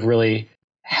would have really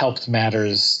helped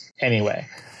matters anyway.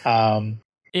 I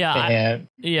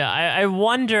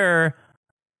wonder.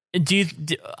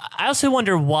 I also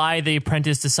wonder why the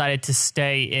apprentice decided to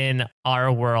stay in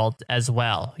our world as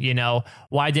well. Did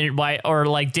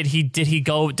he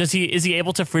go? Is he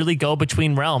able to freely go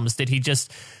between realms? Did he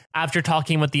just, after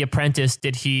talking with the apprentice,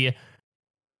 did he?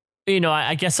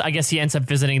 I guess he ends up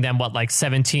visiting them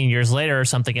 17 years later or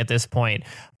something at this point.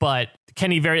 But can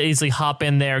he very easily hop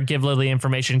in there, give Lily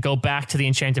information, go back to the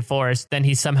Enchanted Forest, then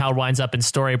he somehow winds up in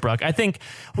Storybrooke? I think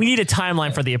we need a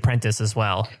timeline for the apprentice as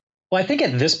well. Well, I think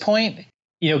at this point,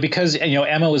 because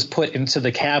Emma was put into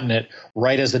the cabinet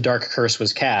right as the Dark Curse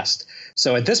was cast.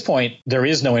 So at this point, there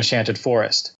is no Enchanted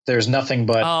Forest. There's nothing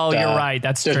but. Oh, you're right.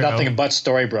 There's true. Nothing but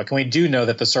Storybrooke, and we do know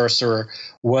that the sorcerer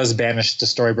was banished to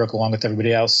Storybrooke along with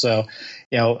everybody else. So,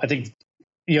 I think.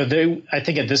 I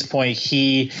think at this point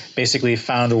he basically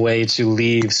found a way to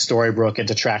leave Storybrooke and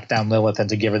to track down Lilith and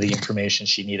to give her the information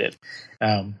she needed.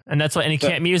 And that's why, and he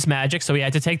can't use magic, so he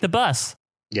had to take the bus.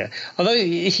 Yeah, although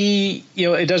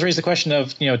it does raise the question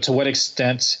of, to what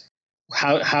extent,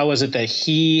 how is it that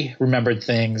he remembered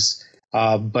things,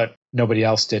 but nobody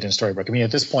else did in Storybrooke? I mean,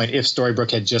 at this point, if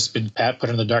Storybrooke had just been put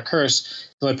in the Dark Curse,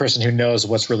 the only person who knows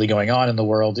what's really going on in the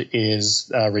world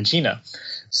is Regina.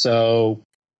 So.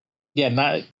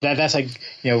 Yeah, that's like,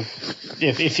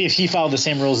 if he followed the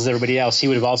same rules as everybody else, he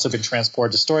would have also been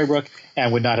transported to Storybrooke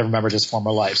and would not have remembered his former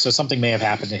life. So something may have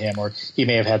happened to him, or he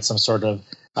may have had some sort of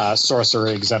sorcerer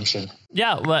exemption.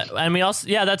 Yeah, and we also,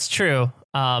 that's true.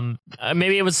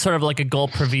 Maybe it was sort of like a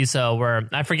Gold proviso where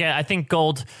I think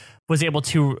Gold was able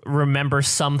to remember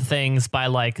some things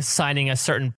by signing a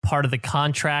certain part of the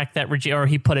contract that or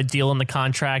he put a deal in the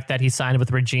contract that he signed with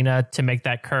Regina to make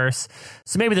that curse.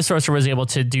 So maybe the sorcerer was able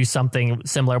to do something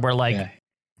similar where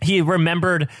he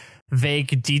remembered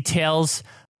vague details,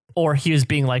 or he was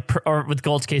being or with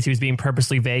Gold's case, he was being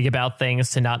purposely vague about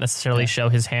things to not necessarily show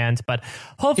his hand. But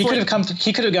hopefully he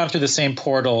could have gone through the same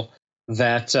portal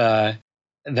that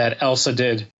Elsa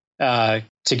did.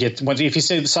 To get if he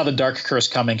saw the Dark Curse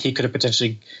coming, he could have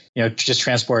potentially, just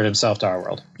transported himself to our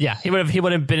world. Yeah, he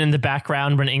would have been in the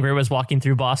background when Ingrid was walking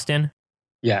through Boston.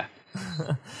 Yeah.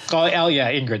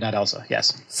 Ingrid, not Elsa.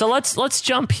 Yes. So let's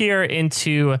jump here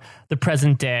into the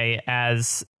present day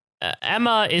as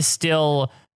Emma is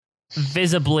still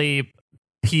visibly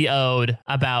PO'd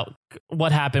about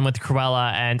what happened with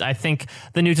Cruella, and I think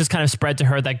the news has kind of spread to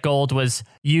her that Gold was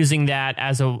using that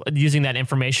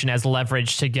information as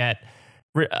leverage to get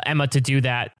Emma to do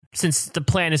that, since the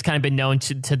plan has kind of been known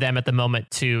to them at the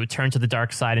moment to turn to the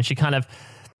dark side. And she kind of,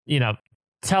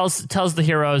 tells the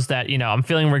heroes that, I'm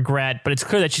feeling regret, but it's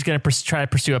clear that she's going to try to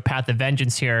pursue a path of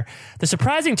vengeance here. The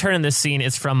surprising turn in this scene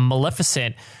is from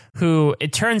Maleficent, who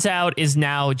it turns out is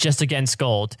now just against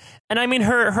Gold. And I mean,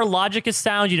 her logic is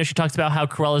sound. She talks about how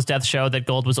Cruella's death showed that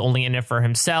Gold was only in it for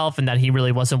himself and that he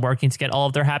really wasn't working to get all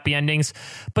of their happy endings.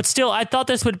 But still, I thought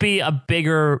this would be a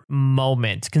bigger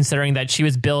moment, considering that she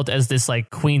was billed as this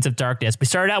Queens of Darkness. We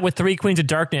started out with 3 Queens of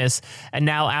Darkness, and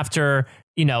now after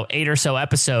 8 or so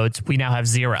episodes, we now have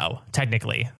 0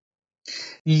 technically.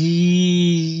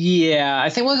 Yeah, I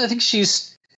think she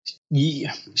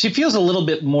feels a little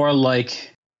bit more like.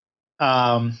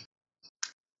 I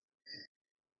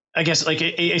guess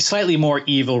a slightly more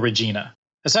evil Regina.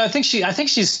 So I think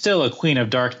she's still a Queen of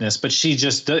Darkness, but she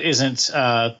just isn't. She's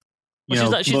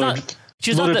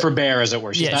loaded for bear, as it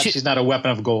were. She's not a weapon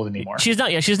of gold anymore. She's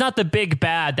not. Yeah, she's not the big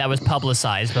bad that was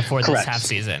publicized before this half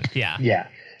season. Yeah. Yeah.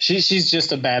 She's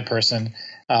just a bad person.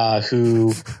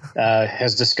 who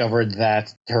has discovered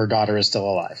that her daughter is still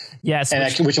alive. Yes,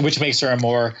 and which makes her a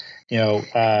more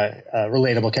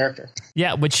relatable character.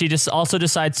 Yeah, which she just also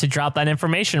decides to drop that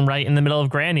information right in the middle of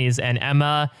Granny's, and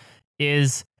Emma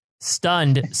is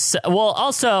stunned. Well,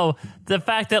 also the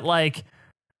fact that like.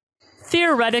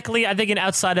 Theoretically, I think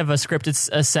outside of a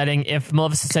scripted setting, if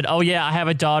Maleficent said, "Oh yeah, I have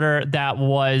a daughter that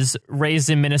was raised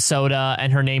in Minnesota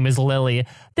and her name is Lily,"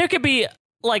 there could be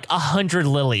like 100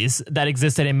 Lilies that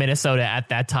existed in Minnesota at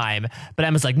that time. But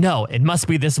Emma's like, "No, it must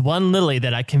be this one Lily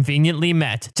that I conveniently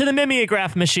met to the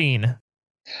mimeograph machine."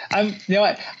 You know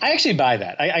what? I actually buy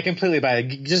that. I completely buy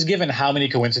it. Just given how many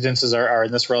coincidences are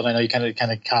in this world, I know you kind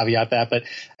of caveat that, but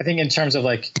I think in terms of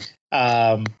like.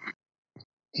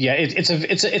 Yeah,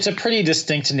 it's a pretty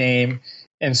distinct name,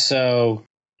 and so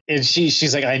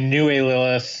she's like, I knew a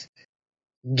Lilith.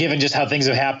 Given just how things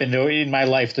have happened in my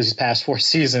life these past 4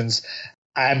 seasons,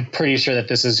 I'm pretty sure that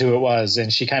this is who it was,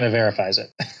 and she kind of verifies it.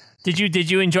 Did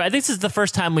you enjoy? I think this is the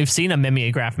first time we've seen a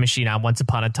mimeograph machine on Once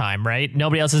Upon a Time, right?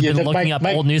 Nobody else has been looking up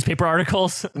old newspaper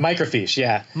articles. Microfiche,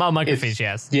 yeah. Microfiche,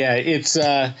 yes. Yeah, it's.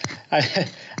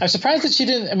 I'm surprised that she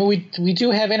didn't. I mean, we do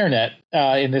have internet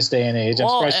in this day and age. I'm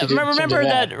surprised she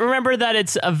didn't remember that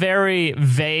it's a very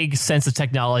vague sense of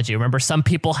technology. Remember, some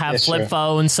people have flip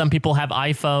phones, some people have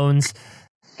iPhones.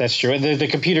 That's true. The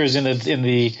computers in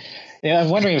the. I'm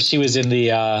wondering if she was in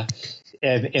the.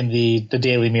 In the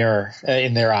Daily Mirror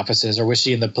in their offices, or was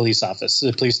she in the police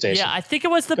station? Yeah, I think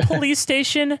it was the police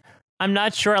station. I'm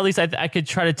not sure. At least I could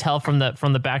try to tell from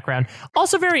the background.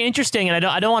 Also, very interesting, and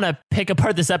I don't want to pick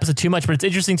apart this episode too much, but it's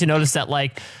interesting to notice that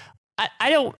like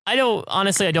I don't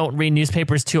honestly I don't read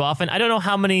newspapers too often. I don't know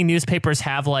how many newspapers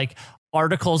have like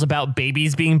articles about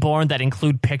babies being born that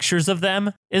include pictures of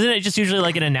them. Isn't it just usually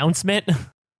like an announcement?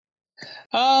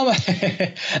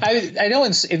 I know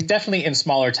definitely in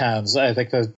smaller towns, I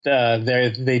think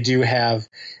they do have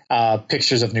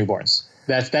pictures of newborns.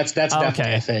 That's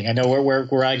definitely a thing. I know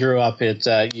where I grew up, you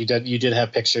did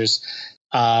have pictures.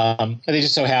 And they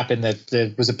just so happened that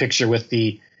there was a picture with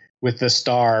the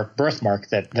star birthmark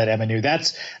that Emma knew.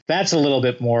 That's a little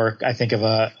bit more, I think, of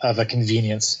a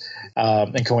convenience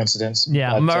and coincidence.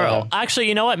 Yeah, but, actually,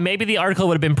 you know what? Maybe the article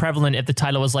would have been prevalent if the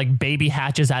title was like "Baby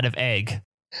hatches out of egg."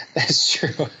 That's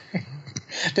true.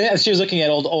 She was looking at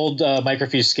old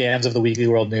microfiche scans of the Weekly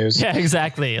World News. Yeah,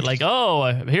 exactly. Like,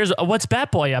 oh, here's what's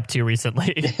Bat Boy up to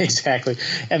recently. Exactly.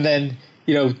 And then,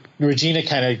 Regina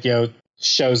kind of,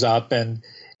 shows up, and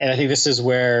I think this is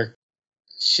where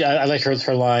I like her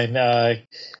line.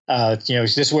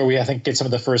 This is where we, I think, get some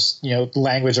of the first,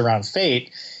 language around fate.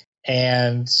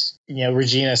 And,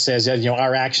 Regina says,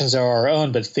 our actions are our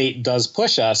own, but fate does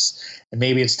push us, and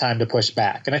maybe it's time to push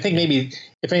back. And I think maybe,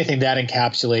 if anything, that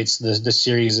encapsulates the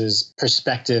series'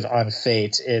 perspective on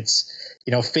fate. It's,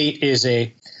 fate is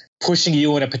a pushing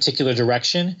you in a particular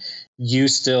direction. You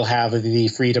still have the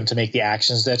freedom to make the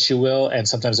actions that you will, and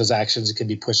sometimes those actions can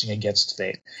be pushing against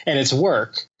fate. And it's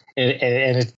work, and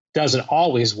it doesn't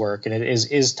always work, and it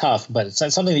is tough, but it's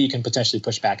something that you can potentially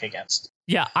push back against.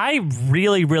 Yeah, I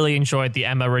really, really enjoyed the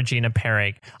Emma Regina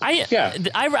pairing.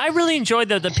 I really enjoyed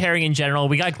the pairing in general.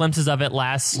 We got glimpses of it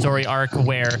last story arc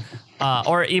where,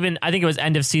 or even I think it was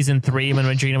end of season 3 when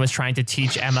Regina was trying to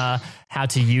teach Emma how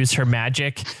to use her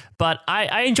magic. But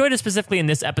I enjoyed it specifically in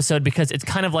this episode because it's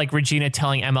kind of like Regina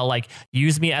telling Emma, like,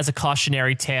 use me as a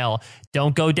cautionary tale.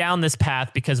 Don't go down this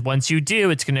path, because once you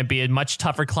do, it's going to be a much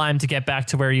tougher climb to get back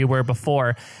to where you were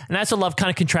before. And I also love kind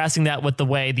of contrasting that with the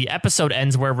way the episode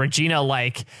ends, where Regina,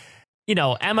 like,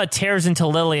 Emma tears into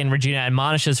Lily and Regina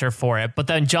admonishes her for it. But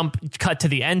then cut to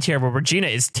the end here where Regina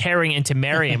is tearing into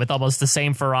Marion with almost the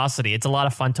same ferocity. It's a lot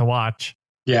of fun to watch.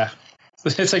 Yeah.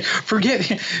 It's like,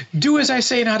 do as I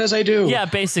say, not as I do. Yeah,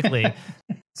 basically.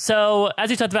 So,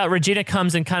 as you talked about, Regina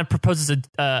comes and kind of proposes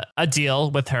a deal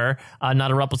with her,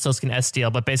 not a Rumpelstiltskin-esque deal,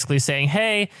 but basically saying,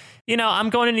 hey, I'm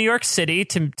going to New York City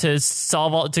to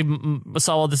solve all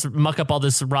this, muck up all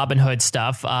this Robin Hood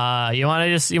stuff. You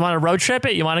want to road trip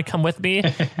it? You want to come with me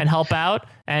and help out?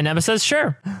 And Emma says,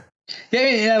 sure.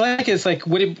 Yeah, I like it. It's like,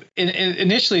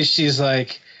 initially she's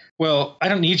like, well, I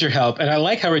don't need your help. And I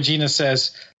like how Regina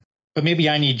says, but maybe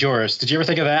I need yours. Did you ever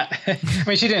think of that? I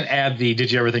mean, she didn't add the did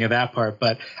you ever think of that part,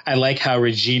 but I like how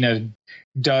Regina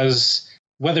does,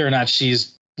 whether or not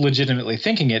she's legitimately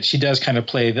thinking it, she does kind of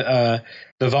play the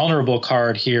vulnerable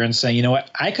card here and saying, you know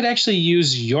what, I could actually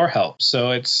use your help.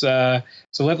 So it's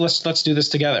let's do this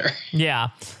together. Yeah.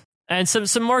 And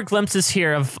some more glimpses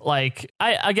here of like,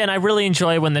 I really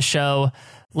enjoy when the show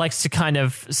likes to kind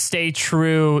of stay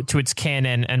true to its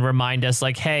canon and remind us,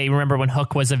 like, hey, remember when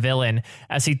Hook was a villain?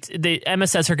 As Emma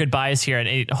says her goodbyes here,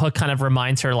 and Hook kind of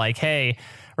reminds her, like, hey,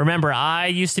 remember, I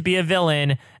used to be a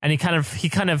villain. And he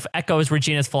kind of echoes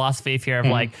Regina's philosophy here of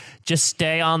like, just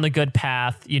stay on the good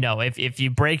path. You know, if you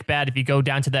break bad, if you go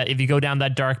down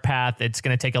that dark path, it's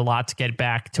going to take a lot to get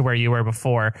back to where you were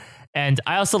before. And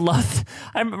I also love,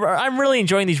 I'm really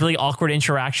enjoying these really awkward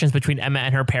interactions between Emma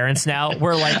and her parents now.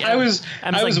 We're like, I was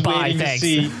waiting to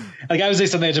see, like I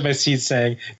was on the edge of my seat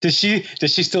saying, does she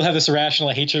still have this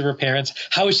irrational hatred of her parents?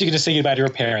 How is she going to say goodbye to her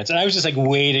parents? And I was just like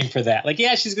waiting for that. Like,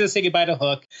 yeah, she's going to say goodbye to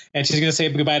Hook and she's going to say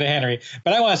goodbye to Henry,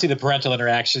 but I want to see the parental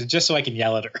interaction just so I can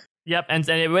yell at her. Yep. And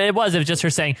it was just her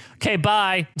saying, okay,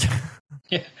 bye.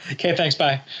 Yeah. Okay. Thanks.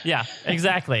 Bye. Yeah,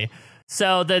 exactly.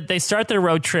 So they start their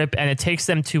road trip, and it takes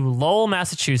them to Lowell,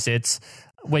 Massachusetts,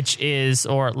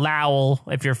 or Lowell,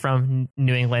 if you're from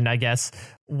New England, I guess,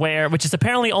 which is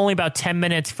apparently only about 10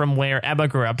 minutes from where Emma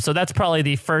grew up. So that's probably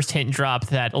the first hint drop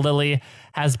that Lily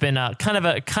has been kind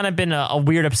of been a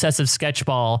weird obsessive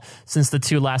sketchball since the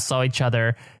two last saw each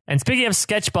other. And speaking of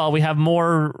sketchball, we have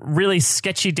more really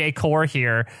sketchy decor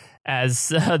here,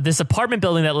 as this apartment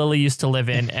building that Lily used to live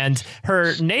in, and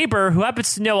her neighbor who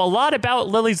happens to know a lot about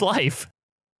Lily's life.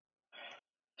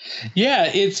 Yeah,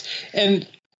 it's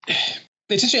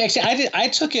interesting. Actually, I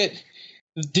took it.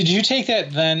 Did you take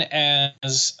that then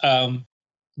as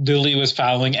Lily was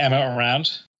following Emma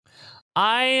around?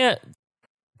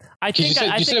 I think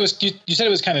you said it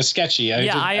was kind of sketchy.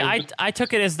 I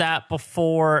took it as that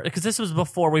before, because this was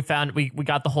before we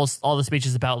got all the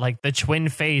speeches about like the twin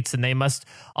fates and they must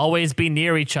always be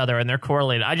near each other and they're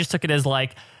correlated. I just took it as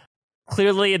like,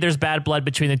 clearly there's bad blood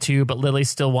between the two, but Lily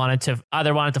still wanted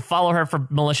to follow her for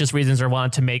malicious reasons or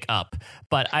wanted to make up.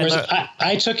 But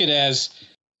I took it as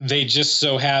they just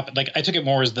so happened. Like I took it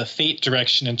more as the fate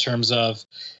direction in terms of,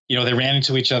 you know, they ran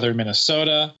into each other in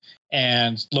Minnesota.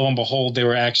 And lo and behold, they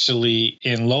were actually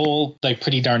in Lowell, like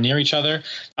pretty darn near each other.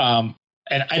 And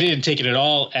I didn't take it at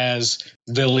all as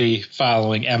Lily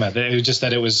following Emma. It was just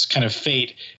that it was kind of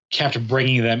fate kept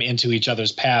bringing them into each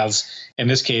other's paths. In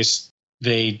this case,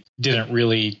 they didn't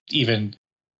really even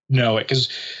know it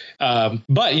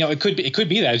but you know, it could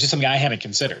be that it's just something I hadn't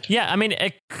considered. Yeah, I mean,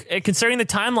 considering the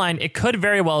timeline, it could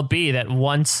very well be that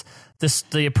once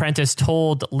the apprentice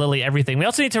told Lily everything. We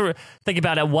also need to think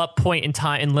about at what point in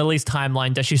time in Lily's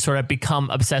timeline does she sort of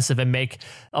become obsessive and make.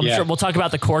 I'm sure we'll talk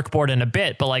about the corkboard in a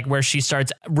bit, but like where she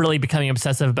starts really becoming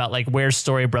obsessive about like where's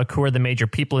Storybrooke, who are the major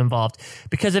people involved.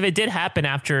 Because if it did happen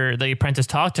after the apprentice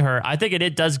talked to her, I think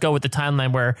it does go with the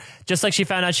timeline where just like she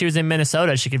found out she was in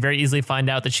Minnesota, she could very easily find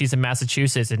out that she's in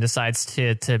Massachusetts and decides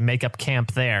to make up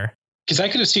camp there. Because I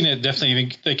could have seen it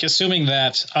definitely, like assuming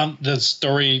that the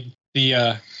story,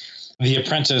 the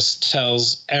apprentice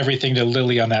tells everything to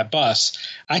Lily on that bus.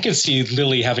 I could see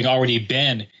Lily having already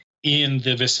been in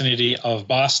the vicinity of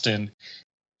Boston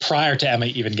prior to Emma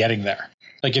even getting there.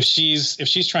 Like if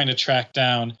she's trying to track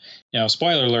down, you know,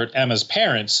 spoiler alert, Emma's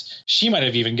parents, she might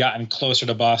have even gotten closer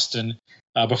to Boston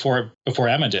before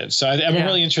Emma did. So I'm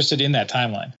really interested in that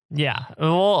timeline. Yeah.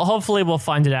 Well, hopefully we'll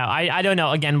find it out. I don't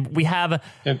know. Again, we have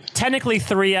technically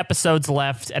 3 episodes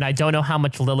left, and I don't know how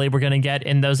much Lily we're going to get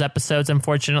in those episodes,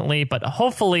 unfortunately, but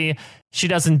hopefully she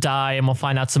doesn't die and we'll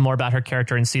find out some more about her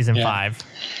character in season 5.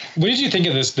 What did you think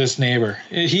of this neighbor?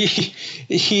 Is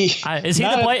he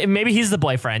the boy? Maybe he's the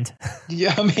boyfriend.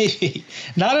 Yeah, maybe.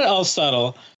 Not at all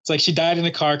subtle. It's like she died in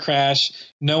a car crash.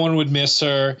 No one would miss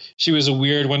her. She was a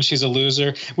weird one. She's a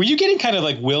loser. Were you getting kind of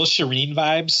like Will Shireen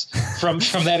vibes from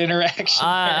that interaction?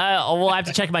 Well, I have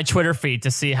to check my Twitter feed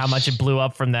to see how much it blew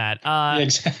up from that.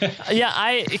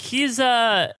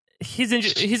 He's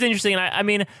interesting. And I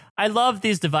mean, I love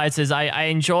these devices. I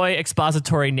enjoy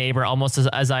expository neighbor almost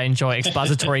as I enjoy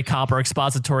expository cop or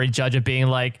expository judge of being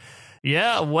like,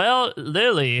 yeah, well,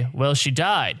 Lily, she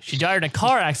died. She died in a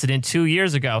car accident 2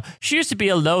 years ago. She used to be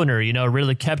a loner, you know,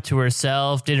 really kept to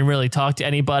herself, didn't really talk to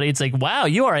anybody. It's like, wow,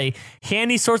 you are a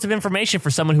handy source of information for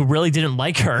someone who really didn't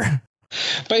like her.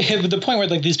 But the point where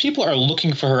like these people are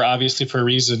looking for her obviously for a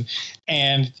reason,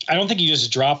 and I don't think you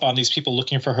just drop on these people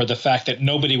looking for her the fact that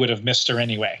nobody would have missed her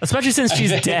anyway. Especially since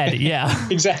she's dead. Yeah,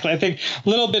 exactly. I think a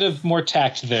little bit of more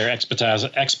tact there.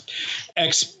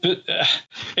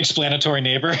 Explanatory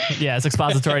neighbor. Yeah, it's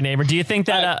expository neighbor. Do you think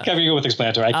that? Can we go with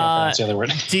explanatory? I can't pronounce the other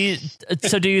word.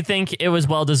 Do you think it was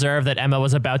well deserved that Emma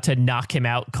was about to knock him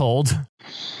out cold?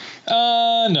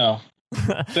 No.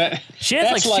 She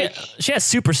has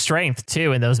super strength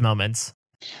too in those moments.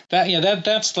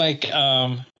 That's like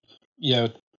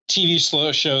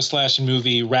TV show /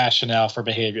 movie rationale for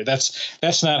behavior.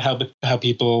 That's not how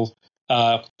people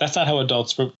that's not how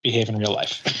adults behave in real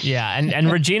life. Yeah,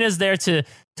 and Regina's there to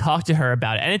talk to her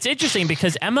about it. And it's interesting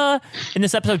because Emma in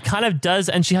this episode kind of does,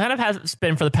 and she kind of has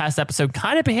been for the past episode,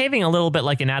 kind of behaving a little bit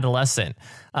like an adolescent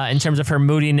in terms of her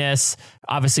moodiness,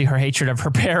 obviously her hatred of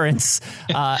her parents,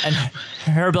 and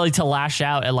her ability to lash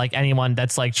out at like anyone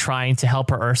that's like trying to help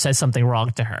her or says something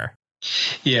wrong to her.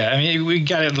 Yeah, I mean, we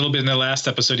got it a little bit in the last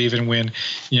episode, even when,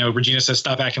 Regina says,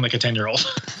 "Stop acting like a 10-year-old."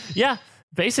 Yeah.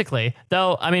 Basically,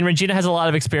 though, I mean, Regina has a lot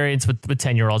of experience with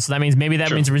 10-year-olds, so that means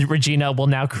Regina will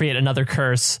now create another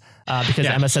curse because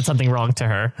Emma said something wrong to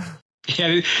her.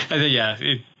 Yeah.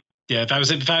 If I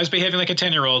was behaving like a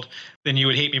 10-year-old, then you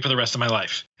would hate me for the rest of my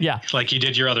life. Yeah, like you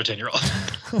did your other 10-year-old.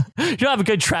 You don't have a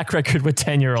good track record with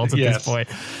 10-year-olds at this point.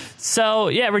 So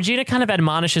yeah, Regina kind of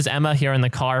admonishes Emma here in the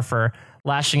car for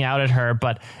lashing out at her,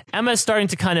 but Emma is starting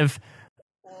to kind of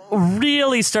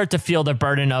really start to feel the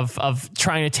burden of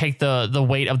trying to take the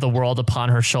weight of the world upon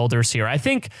her shoulders here. I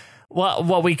think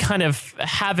what we kind of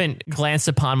haven't glanced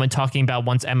upon when talking about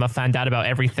once Emma found out about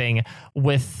everything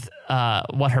with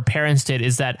what her parents did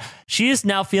is that she is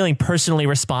now feeling personally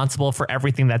responsible for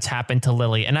everything that's happened to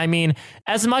Lily. And I mean,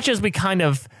 as much as we kind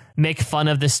of make fun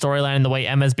of this storyline and the way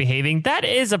Emma's behaving, that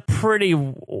is a pretty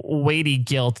weighty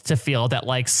guilt to feel that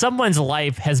like someone's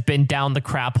life has been down the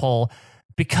crap hole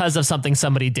because of something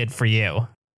somebody did for you.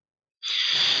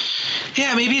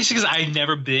 Yeah, maybe it's because I've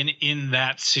never been in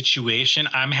that situation.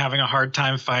 I'm having a hard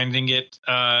time finding it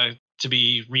to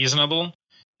be reasonable.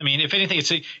 I mean, if anything,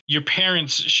 it's your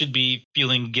parents should be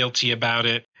feeling guilty about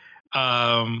it.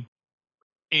 And,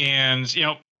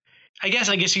 I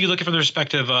guess you look at it from the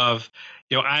perspective of,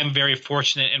 I'm very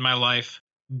fortunate in my life,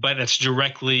 but that's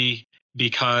directly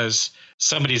because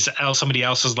somebody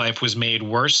else's life was made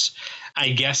worse. I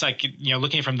guess I could,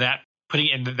 looking from that, putting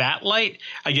it into that light,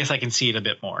 I guess I can see it a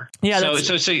bit more. Yeah. So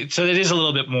it is a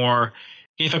little bit more.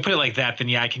 If I put it like that, then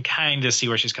I can kind of see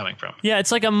where she's coming from. Yeah,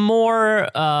 it's like a more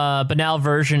banal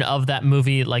version of that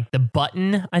movie, like The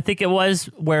Button, I think it was,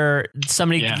 where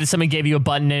somebody gave you a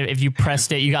button, and if you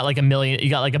pressed it, you got like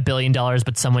 $1 billion,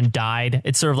 but someone died.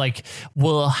 It's sort of like,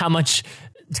 well, how much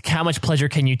pleasure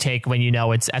can you take when you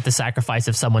know it's at the sacrifice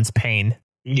of someone's pain?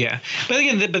 Yeah, but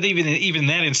again, even in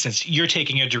that instance, you're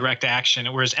taking a direct action,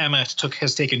 whereas Emma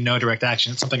has taken no direct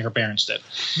action. It's something her parents did.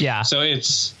 Yeah. So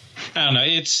it's, I don't know,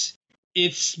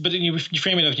 but you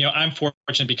frame it of, I'm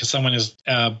fortunate because someone is,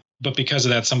 but because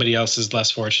of that, somebody else is less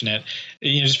fortunate.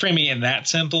 Just framing it in that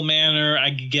simple manner,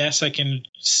 I guess I can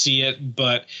see it,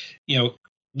 but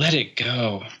let it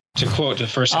go. To quote the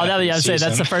first half of the season.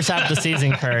 That's the first half of the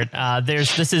season, Kurt.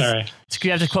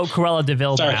 You have to quote Cruella de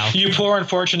Vil now. You poor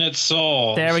unfortunate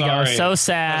soul. There we go. So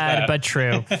sad, but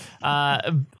true.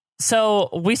 So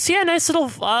we see a nice little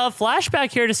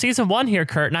flashback here to season 1 here,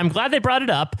 Kurt, and I'm glad they brought it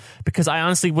up because I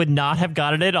honestly would not have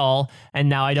got it at all, and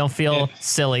now I don't feel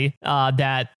silly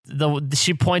that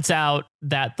she points out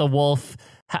that the wolf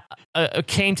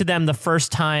came to them the first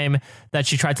time that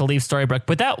she tried to leave Storybrooke,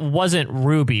 but that wasn't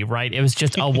Ruby, right? It was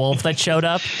just a wolf that showed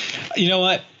up. You know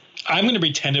what? I'm going to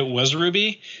pretend it was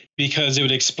Ruby because it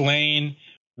would explain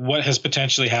what has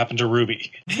potentially happened to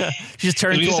Ruby. She just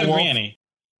turned into a wolf. Granny.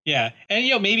 Yeah.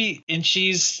 And, maybe, and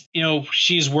she's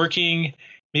working,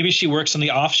 maybe she works on the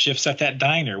off shifts at that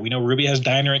diner. We know Ruby has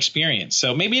diner experience.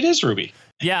 So maybe it is Ruby.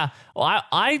 Yeah. Well,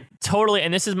 I totally,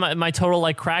 and this is my total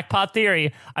like crackpot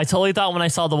theory. I totally thought when I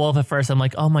saw the wolf at first, I'm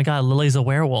like, oh my God, Lily's a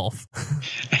werewolf.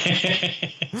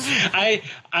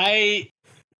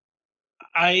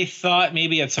 I thought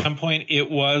maybe at some point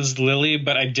it was Lily,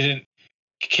 but I didn't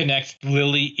connect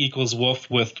Lily equals wolf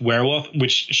with werewolf,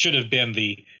 which should have been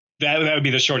that would be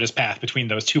the shortest path between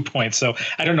those 2 points. So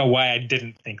I don't know why I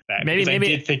didn't think that. Maybe I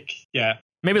did think,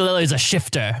 maybe Lily's a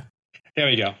shifter. There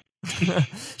we go.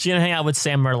 She's gonna hang out with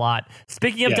Sam Merlot.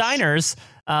 Speaking of diners,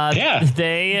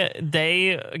 they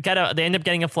end up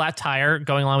getting a flat tire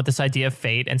going along with this idea of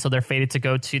fate, and so they're fated to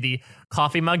go to the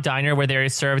Coffee Mug Diner where they're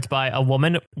served by a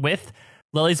woman with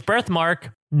Lily's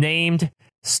birthmark named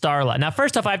Starla. Now,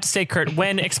 first off, I have to say, Kurt,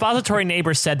 when Expository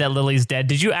Neighbor said that Lily's dead,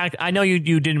 did you I know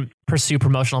you didn't pursue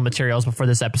promotional materials before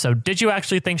this episode. Did you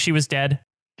actually think she was dead?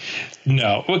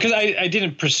 No, because I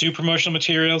didn't pursue promotional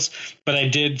materials, but I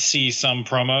did see some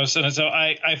promos, and so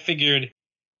I figured,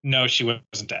 no, she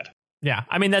wasn't dead. Yeah,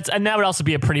 I mean that would also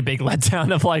be a pretty big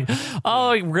letdown of like,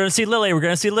 oh, we're gonna see Lily,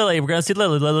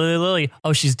 Lily.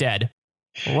 Oh, she's dead.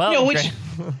 Well,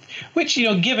 which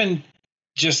given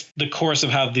just the course of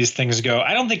how these things go,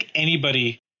 I don't think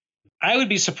anybody. I would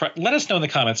be surprised. Let us know in the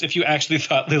comments if you actually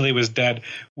thought Lily was dead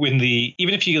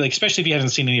even if you especially if you hadn't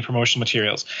seen any promotional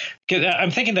materials. I'm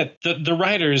thinking that the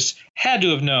writers had to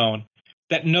have known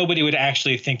that nobody would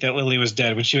actually think that Lily was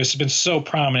dead when she has been so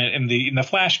prominent in the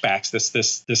flashbacks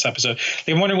this episode.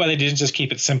 They wonder why they didn't just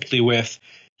keep it simply with,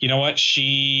 you know what,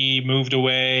 she moved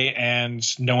away and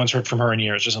no one's heard from her in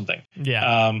years or something.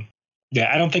 Yeah.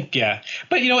 I don't think. Yeah,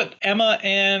 but you know what, Emma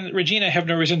and Regina have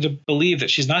no reason to believe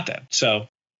that she's not dead. So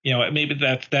you know, maybe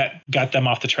that got them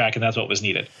off the track, and that's what was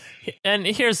needed. And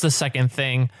here's the second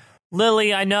thing.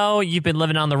 Lily, I know you've been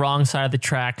living on the wrong side of the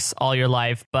tracks all your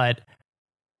life,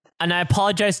 and I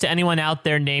apologize to anyone out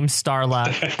there named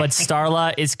Starla, but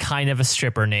Starla is kind of a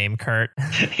stripper name, Kurt.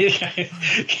 It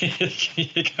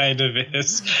kind of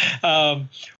is.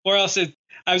 Or else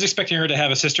I was expecting her to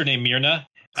have a sister named Myrna,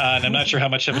 and I'm not sure how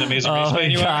much of an Amazing Race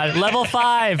fan you are. Level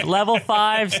 5,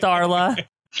 Starla.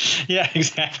 Yeah,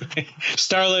 exactly.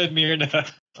 Starla and Myrna.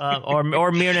 Or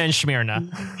Myrna and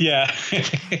Shmyrna. Yeah.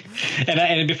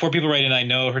 and before people write in, I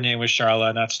know her name was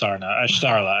Sharla, not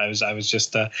Starla. I was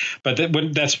just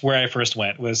but that's where I first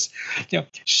went was, you know,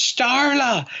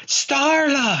 Starla.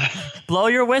 Blow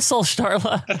your whistle,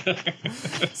 Starla.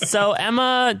 So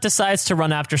Emma decides to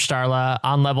run after Starla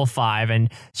on level 5,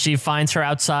 and she finds her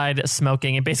outside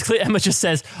smoking, and basically Emma just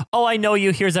says, "Oh, I know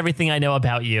you. Here's everything I know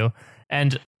about you."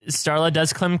 And Starla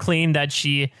does come clean that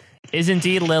she is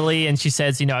indeed Lily, and she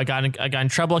says, you know, I got in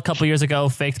trouble a couple years ago,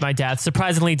 faked my death.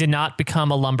 Surprisingly, did not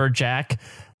become a lumberjack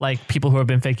like people who have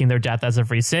been faking their death as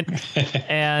of recent.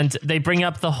 And they bring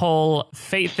up the whole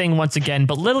fate thing once again,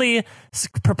 but Lily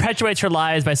perpetuates her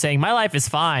lies by saying, my life is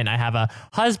fine. I have a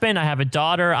husband, I have a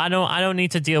daughter. I don't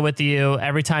need to deal with you.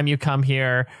 Every time you come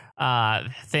here,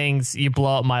 you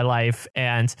blow up my life.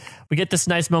 And we get this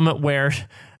nice moment where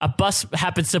a bus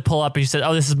happens to pull up, and she says,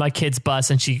 "Oh, this is my kid's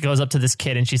bus." And she goes up to this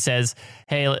kid and she says,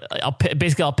 "Hey, I'll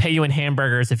pay you in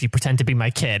hamburgers if you pretend to be my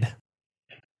kid."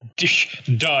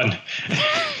 Done.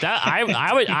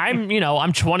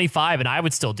 I'm 25 and I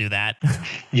would still do that.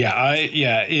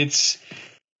 It's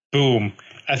boom.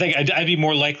 I think I'd be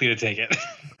more likely to take it.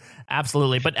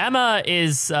 Absolutely. But Emma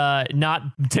is not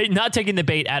taking the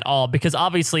bait at all, because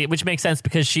obviously, which makes sense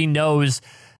because she knows,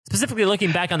 specifically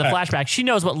looking back on the flashback, she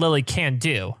knows what Lily can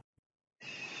do.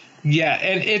 Yeah.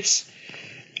 And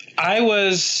I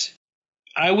was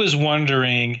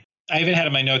wondering, I even had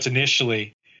in my notes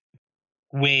initially,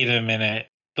 wait a minute,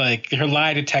 like her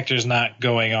lie detector's not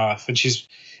going off.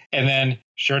 And then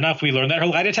sure enough, we learned that her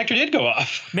lie detector did go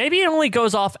off. Maybe it only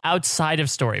goes off outside of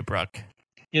Storybrooke.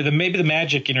 Yeah, maybe the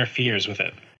magic interferes with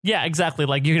it. Yeah, exactly.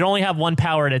 Like you can only have one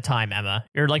power at a time, Emma.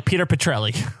 You're like Peter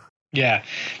Petrelli. Yeah,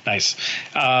 nice.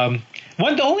 The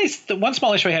one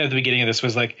small issue I had at the beginning of this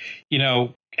was like, you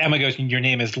know, Emma goes, "Your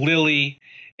name is Lily,"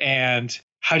 and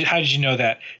how did you know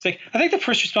that? It's like, I think the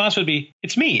first response would be,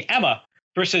 "It's me, Emma,"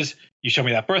 versus, "You showed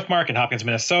me that birthmark in Hopkins,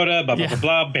 Minnesota, blah, blah, blah,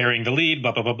 blah, bearing the lead,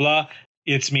 blah, blah, blah, blah.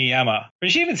 It's me, Emma." Or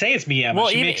she even say it's me, Emma.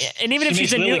 Well, even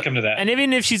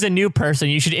if she's a new person,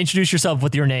 you should introduce yourself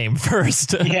with your name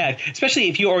first. Yeah, especially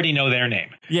if you already know their name.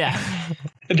 Yeah.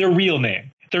 Their real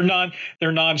name. Their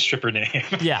non-stripper name.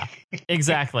 Yeah,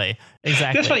 exactly.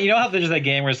 That's funny. You know how there's that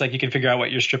game where it's like you can figure out what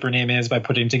your stripper name is by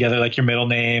putting together like your middle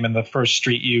name and the first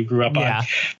street you grew up on.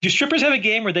 Do strippers have a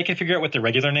game where they can figure out what their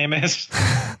regular name is?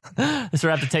 So we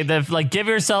have to take give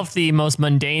yourself the most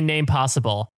mundane name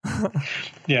possible.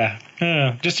 Yeah,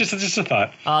 just a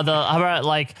thought. How about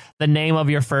like the name of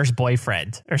your first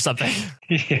boyfriend or something?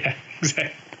 Yeah,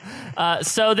 exactly.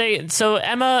 So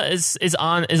Emma is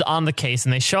on the case,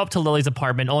 and they show up to Lily's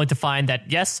apartment only to find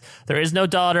that, yes, there is no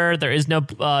daughter, there's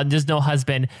no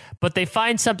husband, but they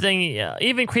find something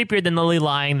even creepier than Lily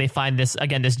lying. They find this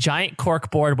giant cork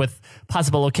board with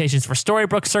possible locations for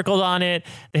Storybrooke circled on it.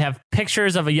 They have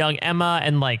pictures of a young Emma,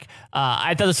 and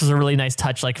I thought this was a really nice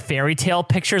touch, like fairy tale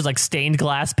pictures, like stained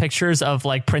glass pictures of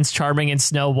like Prince Charming and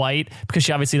Snow White, because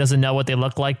she obviously doesn't know what they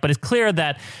look like, but it's clear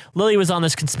that Lily was on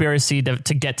this conspiracy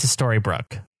to get to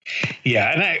Storybrooke.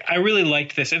 Yeah, and I really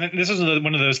liked this. And this was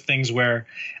one of those things where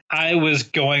I was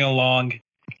going along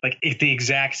like at the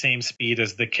exact same speed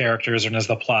as the characters and as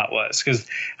the plot was, because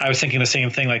I was thinking the same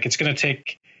thing. Like, it's going to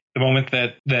take the moment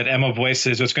that Emma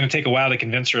voices, it's going to take a while to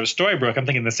convince her of Storybrooke. I'm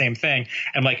thinking the same thing.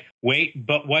 I'm like, wait,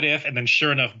 but what if? And then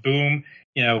sure enough, boom,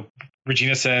 you know,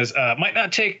 Regina says, might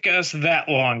not take us that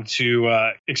long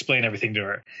to explain everything to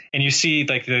her. And you see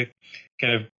like the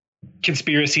kind of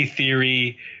conspiracy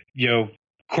theory, you know,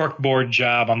 corkboard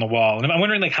job on the wall. And I'm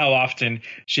wondering like how often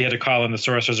she had to call in the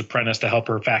Sorcerer's Apprentice to help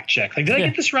her fact check. Like, did I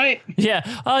get this right? Yeah.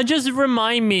 Just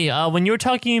remind me, when you were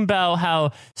talking about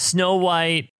how Snow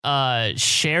White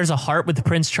shares a heart with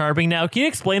Prince Charming now. Can you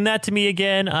explain that to me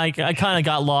again? I kind of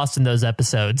got lost in those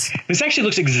episodes. This actually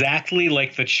looks exactly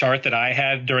like the chart that I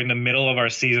had during the middle of our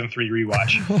season 3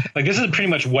 rewatch. Like, this is pretty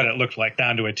much what it looked like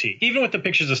down to a T, even with the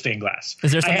pictures of stained glass.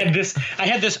 Is there something? I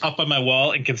had this up on my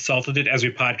wall and consulted it as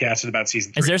we podcasted about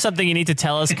season 3. Is there something you need to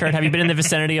tell us, Kurt? Have you been in the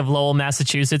vicinity of Lowell,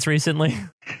 Massachusetts recently?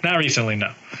 Not recently,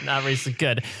 no. Not recently.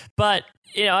 Good. But,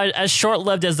 you know, as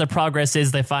short-lived as the progress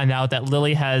is, they find out that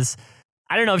Lily has,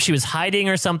 I don't know if she was hiding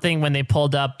or something when they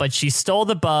pulled up, but she stole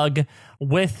the bug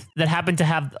that happened to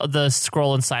have the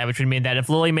scroll inside, which would mean that if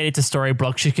Lily made it to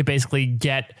Storybrooke, she could basically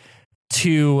get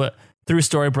through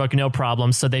Storybrooke, no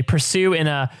problem. So they pursue in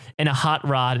a hot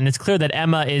rod, and it's clear that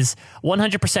Emma is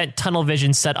 100% tunnel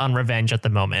vision set on revenge at the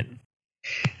moment.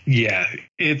 Yeah,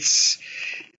 it's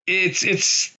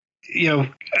you know,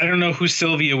 I don't know who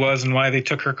Sylvia was and why they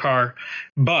took her car,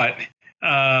 but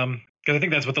because I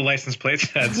think that's what the license plate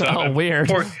said. So weird.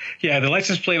 The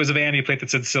license plate was a vanity plate that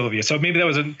said Sylvia. So maybe that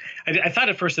was I thought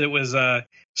at first that it was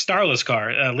Starla's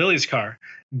car, Lily's car,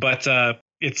 but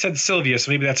it said Sylvia.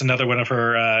 So maybe that's another one of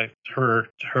her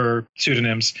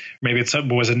pseudonyms. Maybe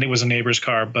it was a neighbor's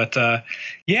car. But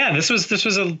this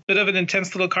was a bit of an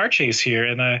intense little car chase here,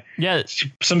 and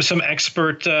some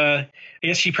expert. I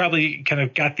guess she probably kind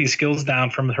of got these skills down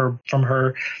from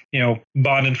her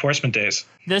Bond enforcement days.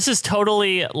 This is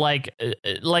totally like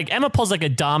Emma pulls like a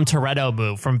Dom Toretto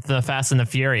move from the Fast and the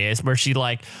Furious, where she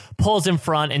like pulls in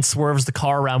front and swerves the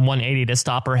car around 180 to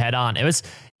stop her head on. It was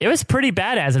pretty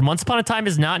badass, and Once Upon a Time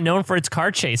is not known for its car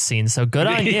chase scenes, so good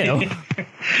on you.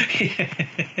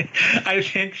 I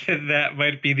think that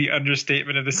might be the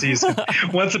understatement of the season.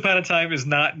 Once Upon a Time is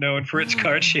not known for its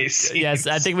car chase scenes. Yes,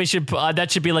 I think we should.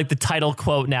 That should be like the title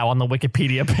quote now on the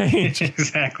Wikipedia page.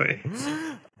 Exactly.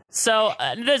 So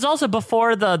there's also,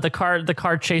 before the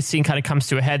car chase scene kind of comes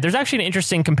to a head, there's actually an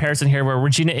interesting comparison here where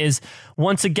Regina is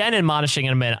once again admonishing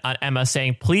Emma,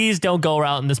 saying, please don't go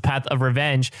out in this path of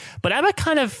revenge. But Emma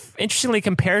kind of interestingly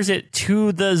compares it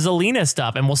to the Zelena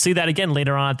stuff. And we'll see that again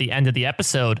later on at the end of the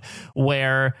episode,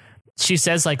 where she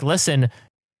says, like, listen,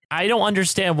 I don't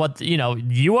understand what,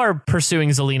 you are pursuing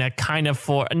Zelena kind of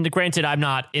for, and granted, I'm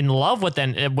not in love with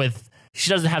she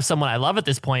doesn't have someone I love at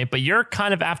this point, but you're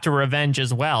kind of after revenge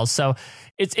as well. So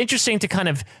it's interesting to kind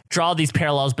of draw these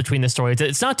parallels between the stories.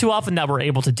 It's not too often that we're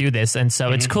able to do this. And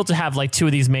so it's cool to have like two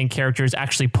of these main characters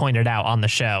actually pointed out on the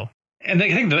show. And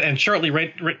I think, and shortly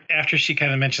right after she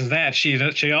kind of mentions that,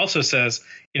 she also says,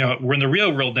 we're in the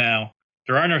real world now.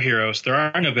 There are no heroes. There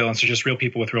are no villains. They're just real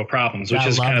people with real problems, which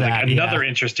is kind of like another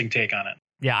interesting take on it.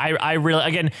 Yeah, I really,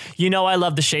 again, I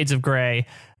love the Shades of Grey.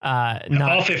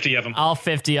 All 50 of them. All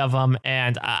 50 of them,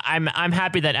 and I'm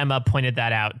happy that Emma pointed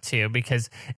that out too, because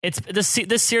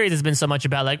this series has been so much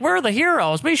about like, we're the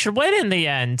heroes, we should win in the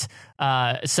end.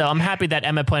 So I'm happy that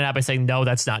Emma pointed out by saying, no,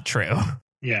 that's not true.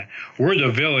 Yeah, we're the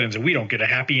villains and we don't get a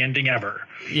happy ending ever.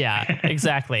 Yeah,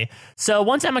 exactly. So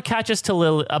once Emma catches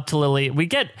up to Lily, we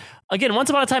get, again,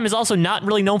 Once Upon a Time is also not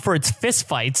really known for its fist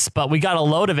fights, but we got a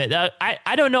load of it.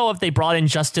 I don't know if they brought in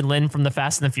Justin Lin from the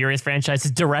Fast and the Furious franchise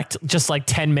to direct just like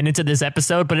 10 minutes of this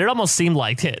episode, but it almost seemed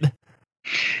like it.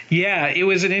 Yeah, it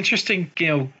was an interesting,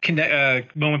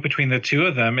 moment between the two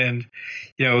of them, and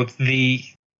the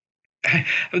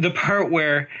part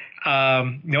where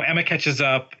Emma catches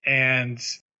up and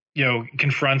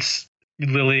confronts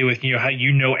Lily with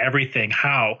how everything,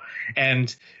 how,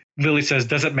 and Lily says,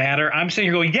 does it matter? I'm sitting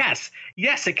here going, yes,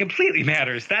 it completely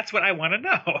matters. That's what I want to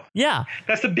know. Yeah,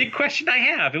 that's the big question I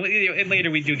have, and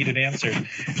later we do get it answered.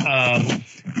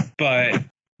 But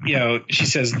she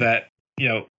says that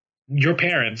your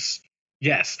parents,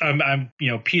 yes, I'm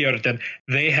PO'd at them.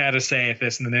 They had a say at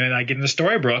this, and then I get into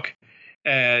Storybrooke,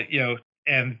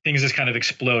 and things just kind of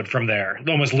explode from there,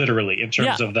 almost literally, in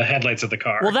terms of the headlights of the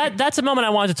car. Well, that's a moment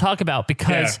I wanted to talk about,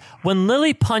 because when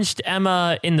Lily punched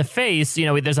Emma in the face,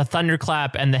 there's a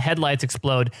thunderclap and the headlights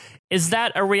explode. Is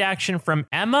that a reaction from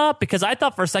Emma? Because I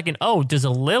thought for a second, does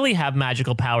Lily have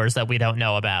magical powers that we don't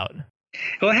know about?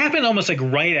 Well, it happened almost like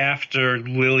right after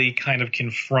Lily kind of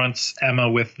confronts Emma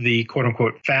with the quote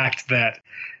unquote fact that,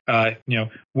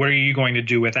 what are you going to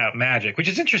do without magic? Which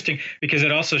is interesting because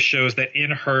it also shows that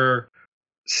in her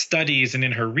studies and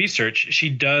in her research, she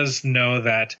does know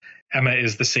that Emma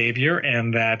is the savior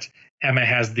and that Emma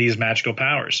has these magical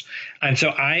powers. And so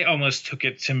I almost took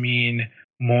it to mean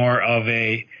more of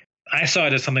I saw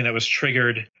it as something that was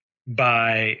triggered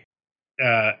by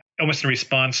almost in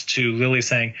response to Lily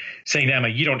saying to Emma,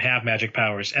 you don't have magic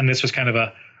powers. And this was kind of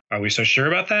are we so sure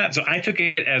about that? So I took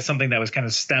it as something that was kind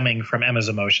of stemming from Emma's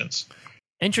emotions.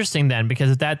 Interesting then,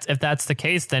 because if that's the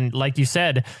case, then like you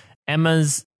said,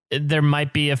 Emma's there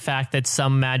might be a fact that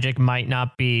some magic might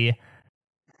not be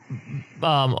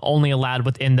only allowed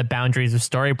within the boundaries of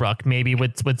Storybrooke. Maybe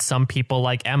with some people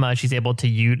like Emma, she's able to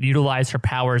utilize her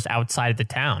powers outside of the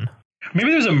town.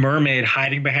 Maybe there's a mermaid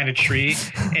hiding behind a tree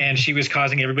and she was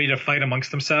causing everybody to fight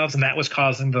amongst themselves, and that was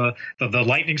causing the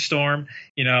lightning storm.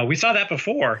 We saw that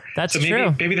before. That's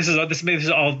true. Maybe this is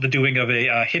all the doing of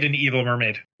a hidden evil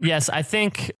mermaid. Yes, I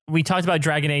think we talked about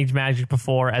Dragon Age magic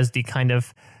before as the kind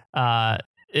of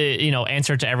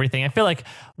answer to everything. I feel like,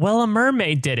 a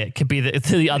mermaid did it could be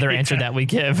the other answer that we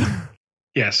give.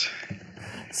 Yes.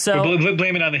 So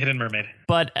blame it on the hidden mermaid.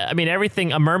 But I mean,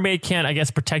 everything, a mermaid can't, I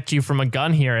guess, protect you from a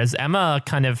gun here, as Emma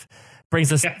kind of brings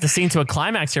the scene to a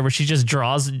climax here where she just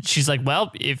draws. She's like, well,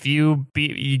 if you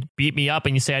beat me up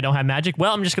and you say I don't have magic,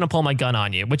 well, I'm just going to pull my gun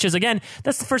on you, which is, again,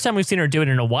 that's the first time we've seen her do it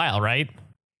in a while, right?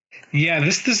 Yeah,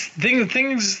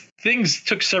 things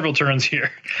took several turns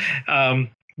here.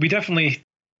 We definitely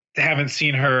haven't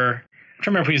seen her. I don't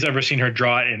remember if we've ever seen her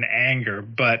draw it in anger,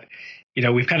 but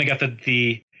we've kind of got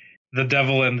the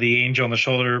devil and the angel on the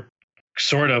shoulder,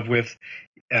 sort of, with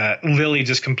Lily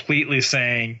just completely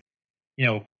saying,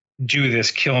 do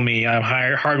this, kill me. I'm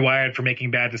hardwired for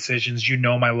making bad decisions.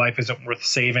 My life isn't worth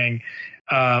saving.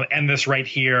 End this right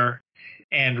here.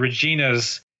 And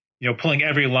Regina's, pulling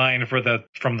every line from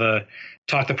the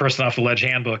talk the person off the ledge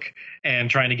handbook and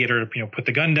trying to get her to, put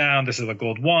the gun down. This is what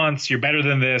Gold wants. You're better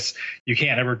than this. You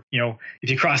can't ever, if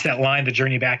you cross that line, the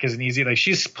journey back isn't easy. Like,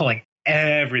 she's pulling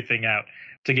everything out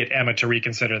to get Emma to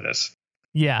reconsider this.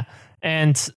 Yeah.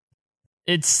 And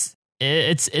it's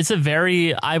a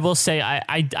very, I will say,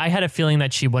 I had a feeling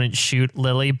that she wouldn't shoot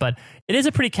Lily, but it is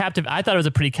I thought it was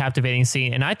a pretty captivating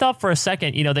scene. And I thought for a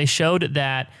second, they showed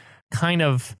that kind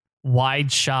of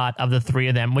wide shot of the three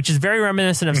of them, which is very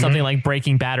reminiscent of something like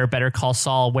Breaking Bad or Better Call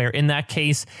Saul, where in that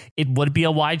case, it would be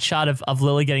a wide shot of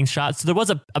Lily getting shot. So there was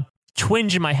a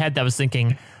twinge in my head that was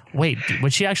thinking, wait,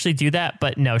 would she actually do that?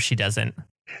 But no, she doesn't.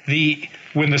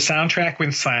 When the soundtrack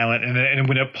went silent and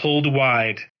when it pulled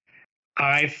wide,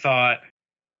 I thought,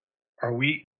 are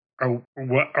we gonna?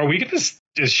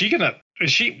 Is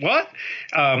she what?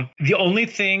 The only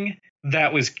thing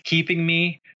that was keeping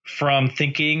me from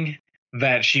thinking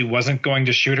that she wasn't going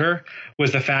to shoot her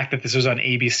was the fact that this was on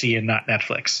ABC and not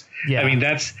Netflix. Yeah. I mean,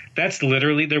 that's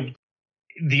literally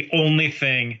the only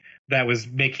thing that was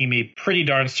making me pretty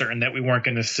darn certain that we weren't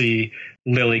going to see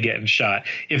Lily getting shot.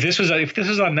 If this was on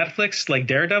Netflix, like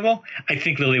Daredevil, I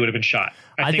think Lily would have been shot.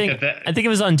 I think it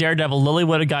was on Daredevil. Lily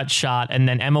would have got shot, and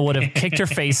then Emma would have kicked her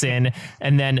face in,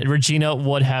 and then Regina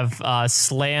would have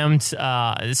slammed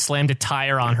a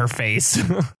tire on her face.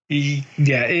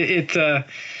 Yeah,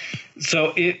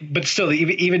 but still,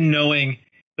 even knowing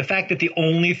the fact that the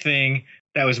only thing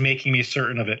that was making me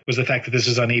certain of it was the fact that this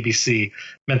was on ABC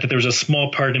meant that there was a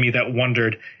small part of me that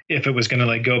wondered if it was going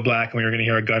to go black and we were going to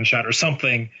hear a gunshot or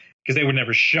something, because they would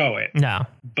never show it. No.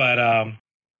 But at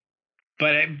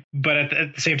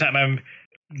the same time,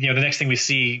 the next thing we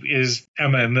see is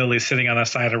Emma and Lily sitting on the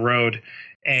side of the road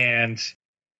and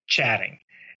chatting.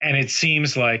 And it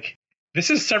seems like this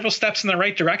is several steps in the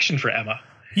right direction for Emma.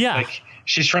 Yeah. Like,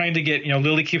 she's trying to get,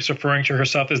 Lily keeps referring to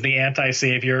herself as the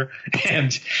anti-savior,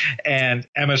 and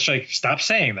Emma's like, stop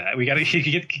saying that. We got to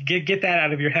get that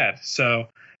out of your head. So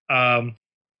I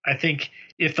think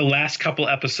if the last couple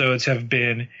episodes have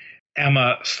been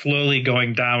Emma slowly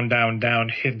going down,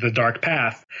 hit the dark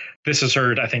path, this is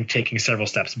her, I think, taking several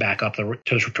steps back up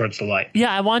towards the light.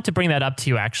 Yeah, I wanted to bring that up to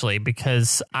you, actually,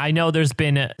 because I know there's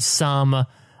been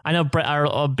I know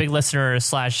our big listener /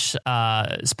 sporadic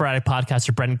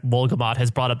podcaster Brent Wolgamott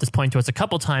has brought up this point to us a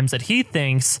couple times, that he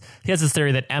has this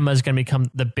theory that Emma is going to become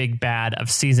the big bad of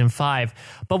season 5.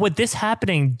 But with this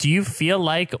happening, do you feel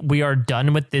like we are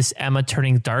done with this Emma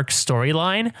turning dark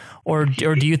storyline, or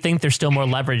do you think there's still more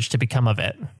leverage to become of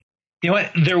it? You know what?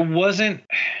 There wasn't.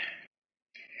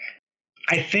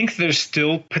 I think there's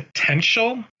still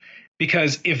potential.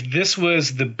 Because if this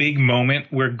was the big moment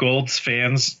where Gold's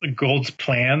plans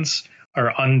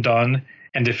are undone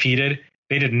and defeated,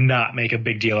 they did not make a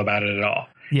big deal about it at all.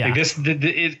 Yeah.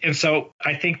 And so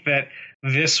I think that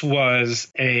this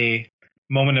was a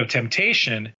moment of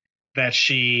temptation that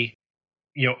she,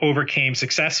 overcame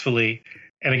successfully.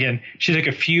 And again, she took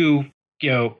a few,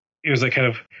 it was like kind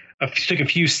of she took a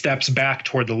few steps back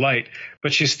toward the light,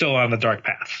 but she's still on the dark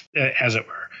path, as it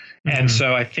were. Mm-hmm. And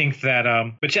so I think that,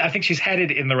 but I think she's headed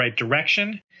in the right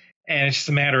direction, and it's just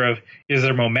a matter of, is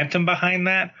there momentum behind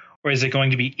that, or is it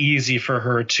going to be easy for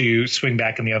her to swing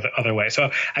back in the other way? So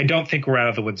I don't think we're out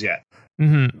of the woods yet.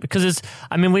 Because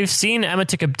we've seen Emma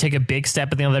take a big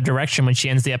step in the other direction when she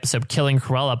ends the episode killing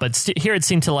Cruella, but here it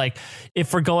seemed to like,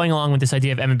 if we're going along with this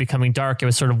idea of Emma becoming dark, it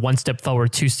was sort of one step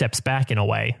forward, two steps back in a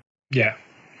way. Yeah.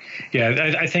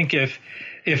 I think if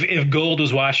Gold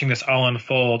was watching this all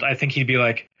unfold, I think he'd be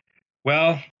like,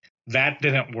 well, that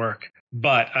didn't work,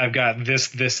 but I've got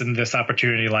this and this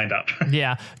opportunity lined up.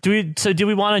 Yeah. Do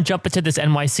we want to jump into this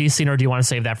NYC scene, or do you want to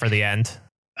save that for the end?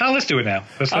 Oh, let's do it now.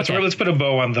 Let's put a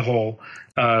bow on the whole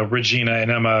Regina and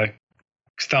Emma,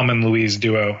 Thelma and Louise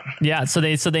duo. Yeah. So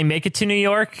they make it to New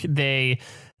York.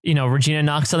 Regina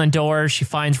knocks on the door. She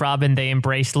finds Robin. They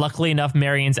embrace. Luckily enough,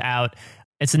 Marion's out.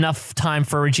 It's enough time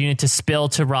for Regina to spill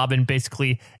to Robin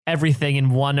basically everything in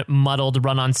one muddled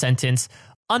run-on sentence.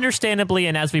 Understandably,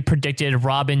 and as we predicted,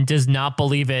 Robin does not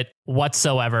believe it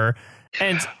whatsoever.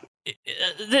 And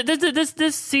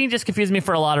this scene just confused me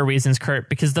for a lot of reasons, Kurt,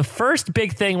 because the first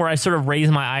big thing where I sort of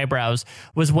raised my eyebrows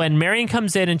was when Marion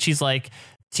comes in and she's like,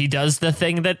 she does the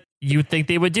thing that you think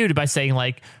they would do by saying,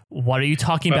 like, what are you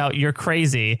talking about? You're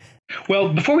crazy.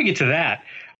 Well, before we get to that,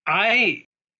 I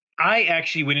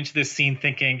actually went into this scene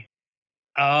thinking,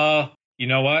 you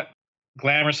know what?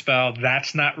 Glamour spell,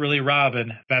 that's not really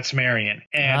Robin, that's Marion.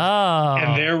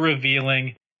 And they're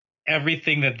revealing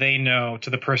everything that they know to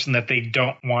the person that they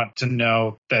don't want to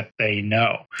know that they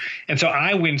know. And so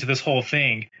I went into this whole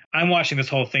thing. I'm watching this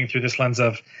whole thing through this lens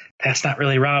of, that's not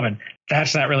really Robin.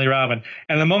 That's not really Robin.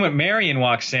 And the moment Marion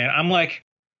walks in, I'm like,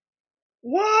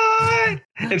 what?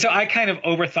 And so I kind of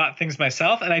overthought things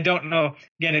myself. And I don't know,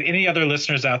 again, if any other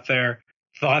listeners out there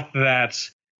thought that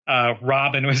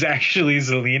Robin was actually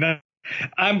Zelena.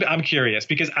 I'm curious,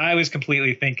 because I was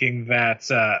completely thinking that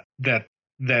that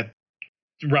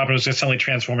Robin was going to suddenly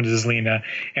transform into Zelena,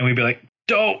 and we'd be like,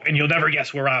 dope, and you'll never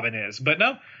guess where Robin is. But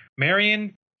no,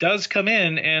 Marion does come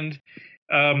in, and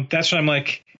that's when I'm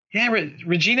like, yeah,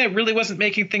 Regina really wasn't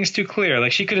making things too clear.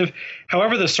 Like, she could have,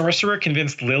 however the sorcerer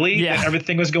convinced Lily that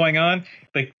everything was going on,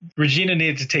 like, Regina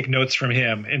needed to take notes from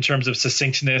him in terms of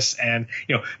succinctness and,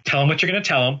 tell him what you're going to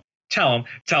tell him. Tell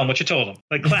him what you told him.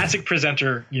 Like classic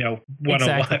presenter,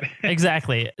 101.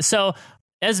 Exactly. So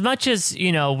as much as,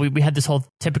 we had this whole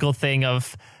typical thing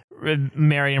of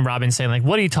Mary and Robin saying, like,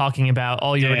 what are you talking about?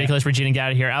 Oh, you're ridiculous, Regina, get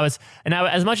out of here. As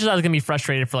much as I was going to be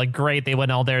frustrated for, like, great, they went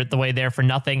all the way there for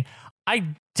nothing. I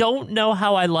don't know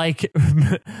how I like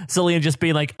Zelena just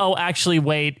being like, oh, actually,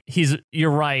 wait,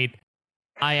 you're right.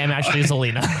 I am actually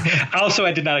Zelena. Also,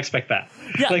 I did not expect that.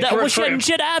 Yeah,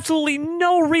 she had absolutely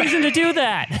no reason to do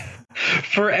that.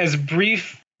 For as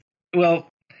brief, well,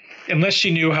 unless she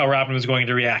knew how Robin was going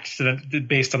to react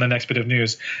based on the next bit of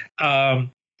news, as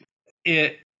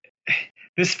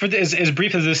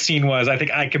brief as this scene was, I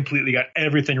think I completely got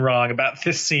everything wrong about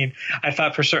this scene. I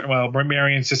thought for certain, well,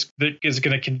 Marion's I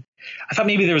thought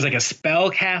maybe there was like a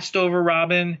spell cast over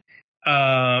Robin,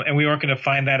 and we weren't going to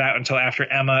find that out until after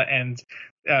Emma and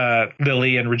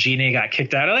Lily and Regina got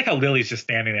kicked out. I like how Lily's just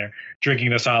standing there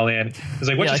drinking this all in. It's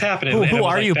like, what just happened? Who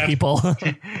are you people?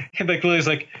 And like Lily's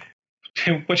like,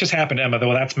 what just happened, Emma?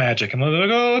 Well, that's magic. And Lily's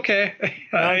like, oh, okay.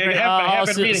 I have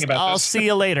been reading about this. I'll see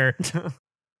you later.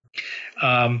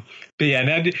 But yeah,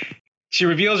 now she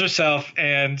reveals herself,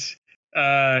 and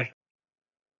do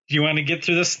you want to get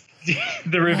through this?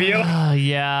 The reveal?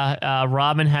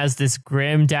 Robin has this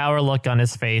grim, dour look on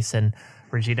his face, and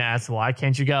Regina asks, why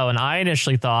can't you go? And I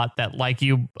initially thought that, like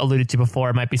you alluded to before,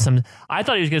 it might be I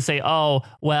thought he was going to say, oh,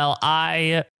 well,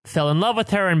 I fell in love with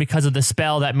her, and because of the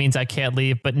spell, that means I can't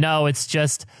leave. But no, it's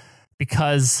just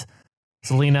because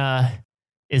Zelena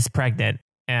is pregnant.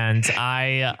 And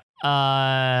I've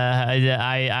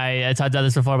done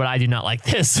this before, but I do not like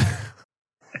this.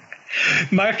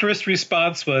 My first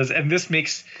response was, and this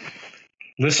makes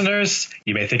listeners,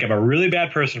 you may think I'm a really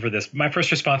bad person for this. My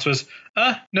first response was,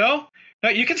 no,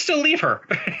 you can still leave her.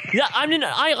 Yeah, I mean,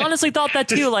 I honestly thought that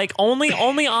too. Like, only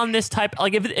on this type,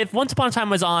 like if Once Upon a Time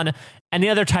was on any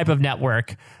other type of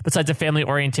network besides a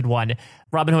family-oriented one,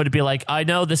 Robin Hood would be like, I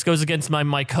know this goes against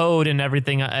my code and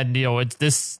everything, and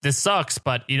this sucks,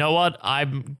 but you know what?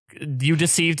 You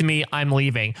deceived me. I'm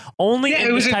leaving. Only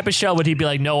in this type of show would he be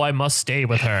like, no, I must stay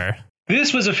with her.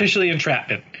 This was officially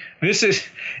entrapment. It's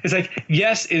like,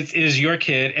 yes, it is your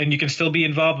kid and you can still be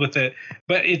involved with it,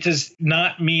 but it does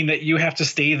not mean that you have to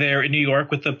stay there in New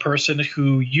York with the person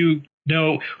who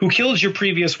who killed your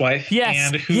previous wife.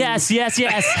 Yes, and yes.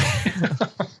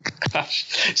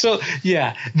 Gosh. So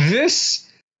yeah, this,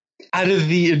 out of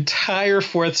the entire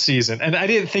fourth season, and I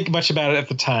didn't think much about it at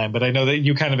the time, but I know that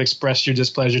you kind of expressed your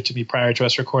displeasure to me prior to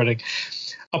us recording.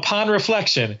 Upon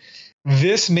reflection,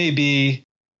 this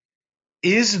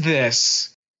is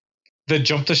this the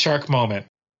jump the shark moment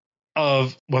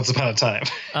of Once Upon a Time?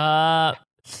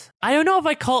 I don't know if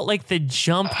I call it like the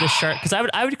jump the shark, because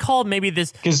I would call maybe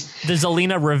this the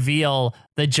Zelena reveal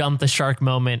the jump the shark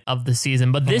moment of the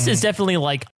season, but this is definitely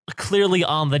like clearly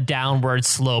on the downward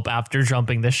slope after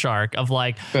jumping the shark of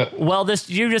like, well,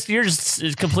 you're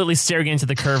just completely staring into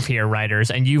the curve here, writers,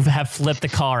 and you have flipped the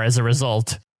car as a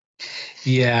result.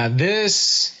 Yeah,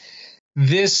 this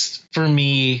for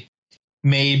me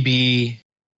may be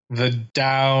the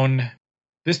down.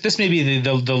 This may be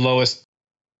the lowest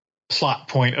plot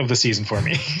point of the season for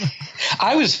me.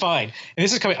 I was fine. And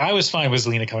this is coming. I was fine with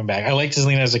Zelena coming back. I liked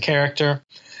Zelena as a character,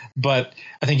 but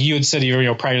I think you had said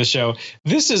prior to the show,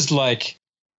 this is like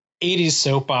 80s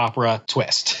soap opera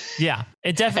twist. Yeah,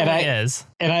 it definitely is.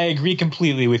 And I agree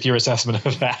completely with your assessment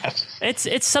of that.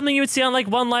 It's something you would see on like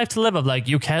One Life to Live of like,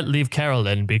 you can't leave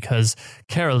Carolyn because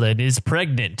Carolyn is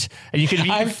pregnant. And you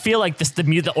can feel like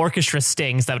the orchestra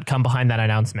stings that would come behind that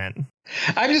announcement.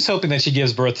 I'm just hoping that she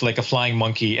gives birth to like a flying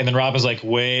monkey, and then Robin's like,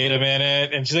 wait a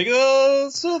minute. And she's like, oh,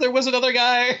 so there was another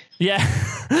guy. Yeah.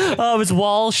 Oh, it was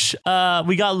Walsh.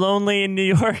 We got lonely in New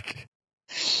York.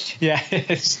 Yeah.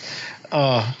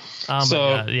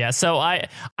 Yeah. So I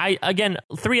again,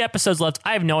 3 episodes left.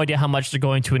 I have no idea how much they're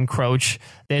going to encroach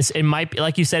this. It might be,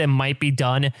 like you said, it might be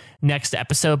done next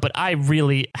episode, but I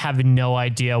really have no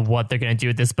idea what they're going to do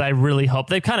with this. But I really hope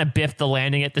they've kind of biffed the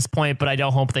landing at this point, but I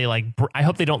don't hope they I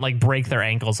hope they don't like break their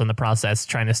ankles in the process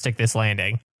trying to stick this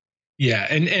landing. Yeah.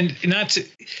 And not to,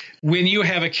 when you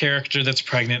have a character that's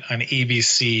pregnant on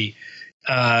ABC,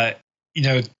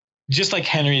 just like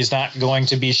Henry is not going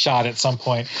to be shot at some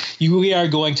point, we are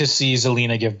going to see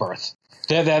Zelena give birth.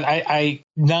 That I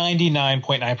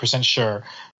 99.9% sure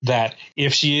that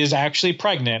if she is actually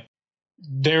pregnant,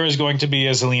 there is going to be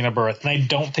a Zelena birth. And I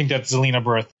don't think that Zelena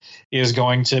birth is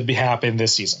going to happen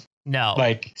this season. No.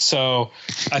 So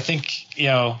I think,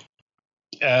 we're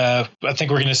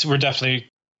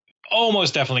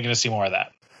almost definitely going to see more of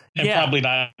that. And probably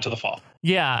not until the fall.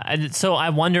 Yeah, and so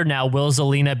I wonder now, will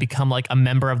Zelena become like a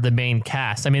member of the main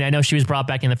cast? I mean, I know she was brought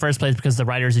back in the first place because the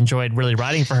writers enjoyed really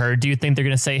writing for her. Do you think they're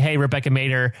going to say, hey, Rebecca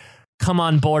Mader, come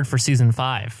on board for season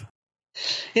 5?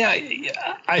 Yeah,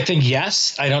 I think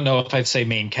yes. I don't know if I'd say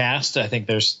main cast. I think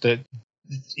I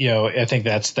think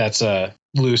that's a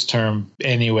loose term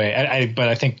anyway. But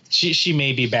I think she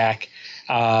may be back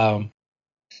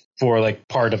for like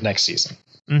part of next season.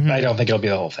 Mm-hmm. I don't think it'll be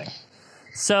the whole thing.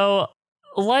 So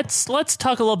let's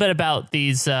talk a little bit about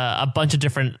these a bunch of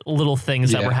different little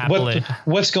things that were happening.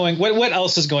 What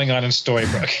else is going on in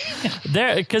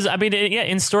Storybrooke? Because I mean,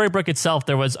 in Storybrooke itself,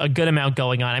 there was a good amount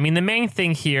going on. I mean, the main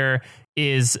thing here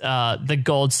is the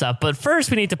gold stuff. But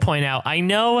first, we need to point out, I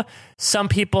know some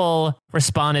people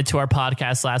responded to our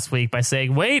podcast last week by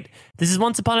saying, wait, this is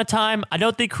Once Upon a Time. I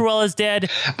don't think Cruella's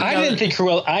dead. I didn't think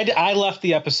Cruella. I left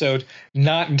the episode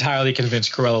not entirely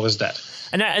convinced Cruella was dead.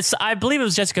 And I believe it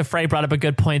was Jessica Frey brought up a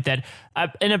good point that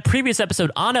in a previous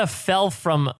episode, Anna fell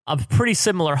from a pretty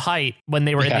similar height when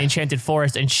they were in the Enchanted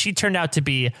Forest, and she turned out to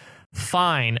be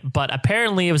fine, but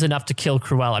apparently it was enough to kill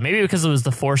Cruella. Maybe because it was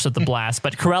the force of the blast,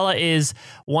 but Cruella is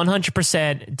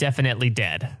 100% definitely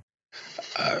dead.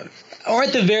 Or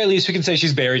at the very least, we can say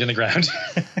she's buried in the ground.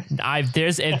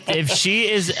 If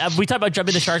she is, we talk about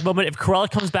jumping the shark moment. If Cruella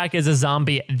comes back as a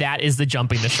zombie, that is the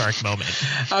jumping the shark moment.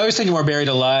 I was thinking more buried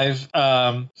alive.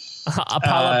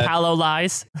 Apollo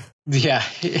lies. Yeah,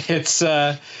 it's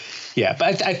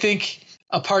but I think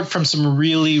apart from some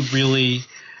really, really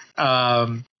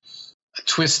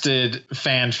twisted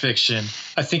fan fiction,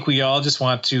 I think we all just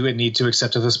want to and need to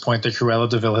accept at this point that Cruella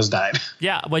de Vil has died.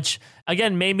 Yeah, which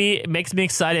again makes me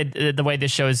excited the way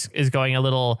this show is going a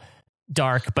little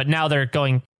dark, but now they're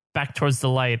going back towards the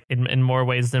light in more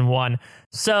ways than one.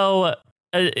 So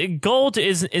Gold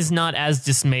is not as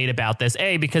dismayed about this,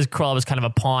 A, because Cruella was kind of a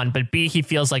pawn, but B, he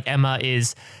feels like Emma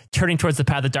is turning towards the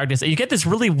path of darkness. And you get this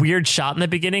really weird shot in the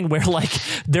beginning where like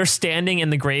they're standing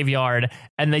in the graveyard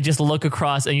and they just look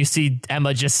across and you see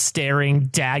Emma just staring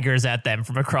daggers at them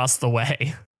from across the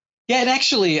way. Yeah, and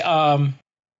actually,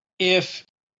 if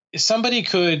somebody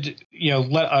could,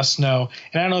 let us know,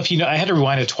 and I don't know if you know, I had to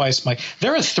rewind it twice, Mike.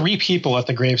 There are 3 people at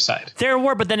the graveside. There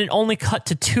were, but then it only cut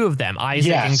to 2 of them,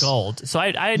 Isaac and Gold. So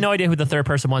I had no idea who the third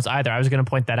person was either. I was going to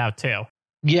point that out too.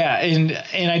 Yeah,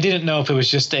 and I didn't know if it was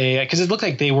just because it looked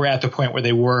like they were at the point where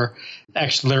they were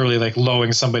actually literally like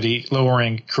lowering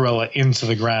Cruella into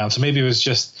the ground. So maybe it was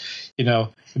just,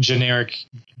 generic,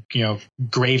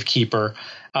 gravekeeper.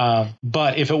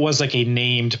 But if it was like a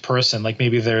named person, like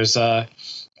maybe there's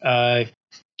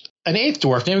an eighth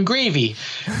dwarf named Gravy.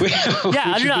 Yeah,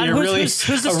 I don't know. Who's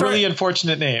the story? Really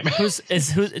unfortunate name.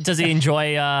 Does he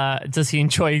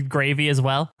enjoy gravy as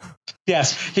well?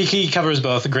 Yes, he covers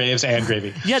both Graves and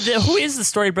Gravy. Yeah, who is the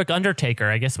Storybrooke Undertaker?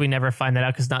 I guess we never find that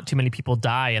out because not too many people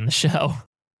die in the show.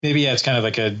 Maybe it's kind of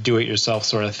like a do-it-yourself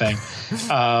sort of thing.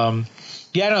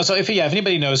 Yeah, no. So if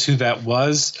anybody knows who that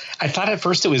was, I thought at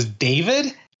first it was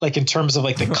David. Like in terms of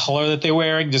like the color that they're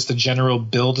wearing, just the general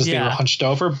build as they were hunched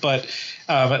over. But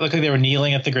it looked like they were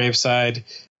kneeling at the graveside.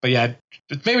 But yeah,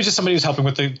 maybe just somebody who's helping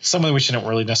with someone we shouldn't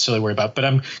really necessarily worry about. But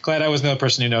I'm glad I was the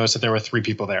person who noticed that there were 3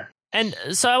 people there. And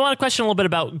so I want to question a little bit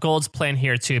about Gold's plan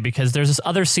here too, because there's this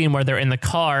other scene where they're in the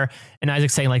car and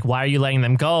Isaac's saying like, why are you letting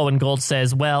them go? And Gold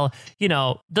says, well,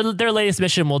 their latest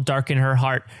mission will darken her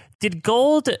heart. Did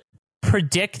Gold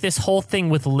predict this whole thing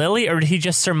with Lily, or did he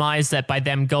just surmise that by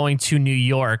them going to New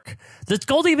York? Does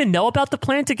Gold even know about the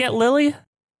plan to get Lily?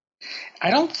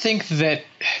 I don't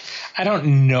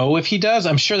know if he does.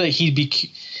 I'm sure that he'd be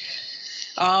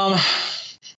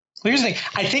here's the thing.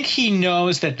 I think he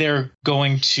knows that they're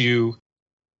going to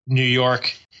New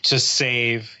York to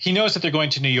save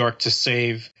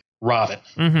Robin.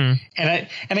 Mm-hmm.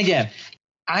 And again,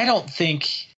 I don't think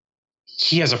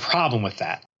he has a problem with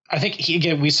that. I think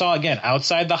we saw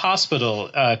outside the hospital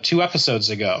 2 episodes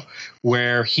ago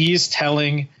where he's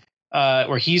telling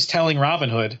Robin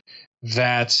Hood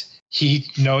that he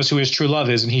knows who his true love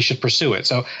is and he should pursue it.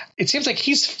 So it seems like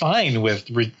he's fine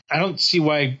with. I don't see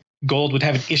why Gold would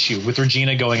have an issue with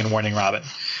Regina going and warning Robin.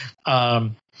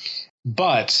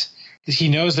 But he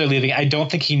knows they're leaving. I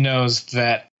don't think he knows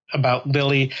that about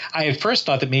Lily. I at first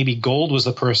thought that maybe Gold was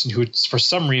the person who, for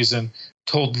some reason,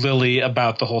 told Lily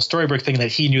about the whole Storybrooke thing,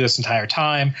 that he knew this entire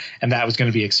time and that was going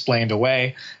to be explained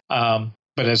away. But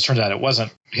as it turns out, it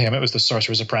wasn't him. It was the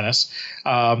Sorcerer's Apprentice.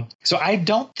 So I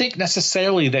don't think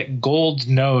necessarily that Gold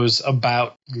knows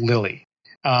about Lily.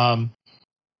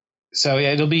 So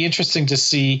yeah, it'll be interesting to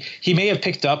see. He may have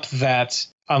picked up that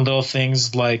on little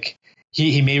things like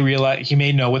he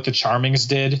may know what the Charmings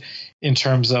did in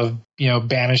terms of,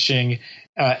 banishing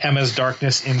Emma's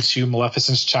darkness into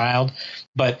Maleficent's child.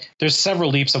 But there's several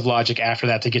leaps of logic after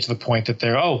that to get to the point that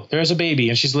there's a baby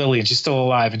and she's Lily and she's still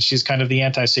alive and she's kind of the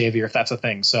anti-savior, if that's a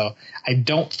thing. So I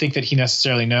don't think that he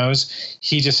necessarily knows.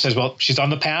 He just says, well, she's on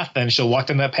the path, then she'll walk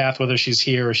down that path whether she's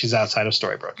here or she's outside of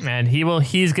Storybrooke. And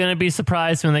he's going to be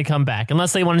surprised when they come back,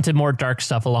 unless they wanted to more dark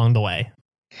stuff along the way.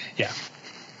 Yeah.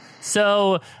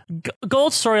 So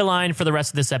Gold's storyline for the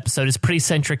rest of this episode is pretty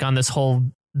centric on this whole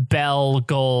Belle,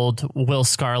 Gold, Will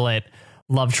Scarlet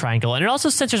love triangle. And it also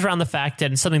centers around the fact that,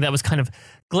 and something that was kind of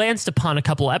glanced upon a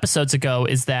couple episodes ago,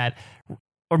 is that,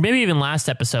 or maybe even last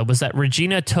episode, was that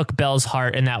Regina took Belle's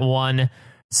heart in that one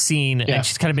scene, and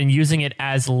she's kind of been using it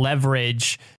as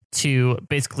leverage to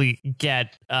basically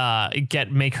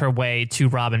make her way to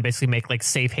Robin, basically make like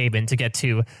safe haven to get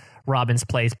to Robin's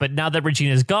place. But now that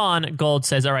Regina's gone, Gold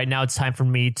says, all right, now it's time for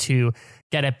me to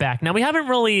get it back. Now, we haven't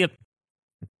really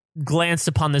glanced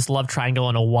upon this love triangle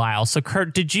in a while. So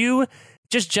Kurt,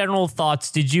 just general thoughts,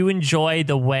 did you enjoy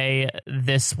the way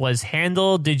this was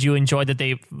handled? Did you enjoy that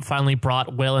they finally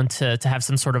brought Will in to have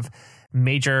some sort of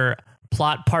major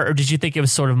plot part, or did you think it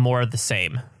was sort of more of the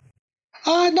same?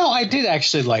 No, I did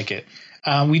actually like it.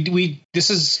 We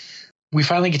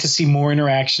finally get to see more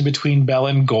interaction between Belle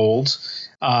and Gold.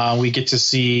 We get to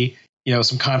see,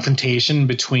 some confrontation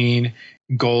between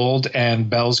Gold and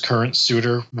Belle's current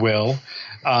suitor, Will.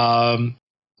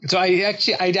 So I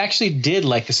actually did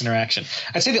like this interaction.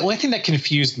 I'd say the only thing that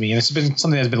confused me, and it's been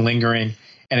something that's been lingering,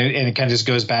 and it kind of just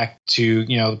goes back to,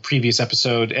 the previous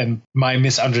episode and my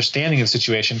misunderstanding of the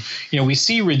situation. We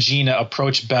see Regina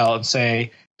approach Belle and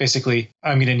say, basically,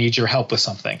 I'm going to need your help with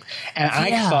something. And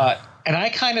I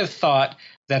kind of thought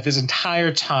that this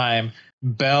entire time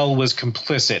Belle was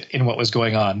complicit in what was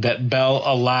going on, that Belle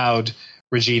allowed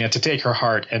Regina to take her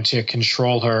heart and to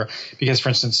control her. Because, for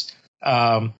instance,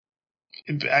 the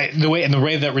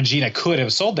way that Regina could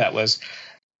have sold that was,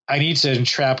 I need to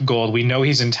entrap Gold. We know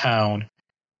he's in town.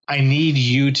 I need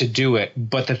you to do it.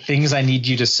 But the things I need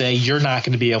you to say, you're not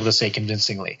going to be able to say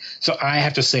convincingly. So I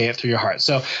have to say it through your heart.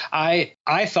 So I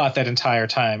thought that entire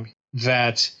time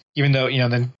that, even though,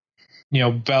 then,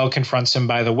 Belle confronts him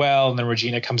by the well, and then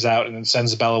Regina comes out and then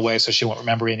sends Belle away so she won't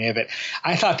remember any of it.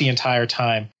 I thought the entire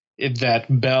time that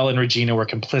Belle and Regina were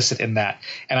complicit in that.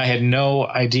 And I had no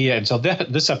idea until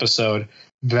this episode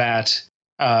that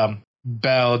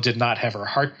Belle did not have her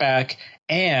heart back,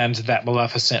 and that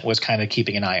Maleficent was kind of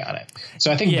keeping an eye on it.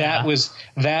 So I think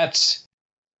that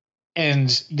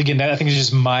And again, that I think is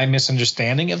just my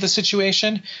misunderstanding of the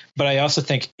situation. But I also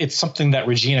think it's something that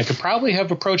Regina could probably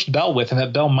have approached Belle with, and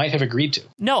that Belle might have agreed to.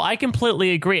 No, I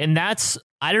completely agree. And that's,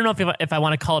 I don't know if I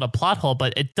want to call it a plot hole,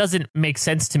 but it doesn't make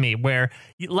sense to me where,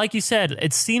 like you said,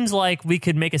 it seems like we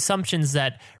could make assumptions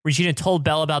that Regina told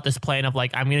Belle about this plan of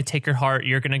like, I'm going to take your heart,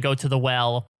 you're going to go to the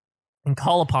well and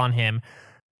call upon him.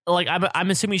 Like,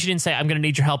 I'm assuming she didn't say, I'm going to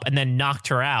need your help, and then knocked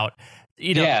her out.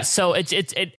 You know, yeah. So it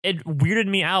weirded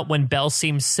me out when Belle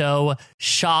seemed so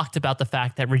shocked about the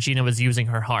fact that Regina was using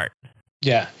her heart.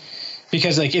 Yeah,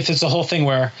 because like if it's the whole thing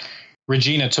where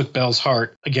Regina took Belle's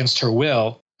heart against her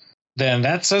will, then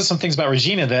that says some things about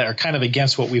Regina that are kind of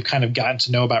against what we've kind of gotten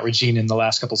to know about Regina in the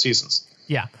last couple seasons.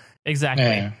 Yeah, exactly.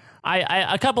 Yeah.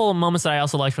 I a couple of moments that I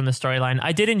also liked from the storyline.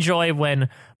 I did enjoy when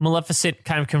Maleficent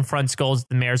kind of confronts Gold at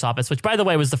the mayor's office, which, by the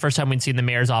way, was the first time we'd seen the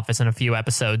mayor's office in a few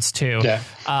episodes too. Yeah.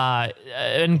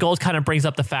 And Gold kind of brings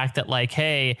up the fact that, like,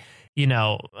 hey, you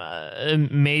know,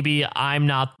 maybe I'm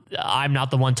not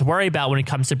the one to worry about when it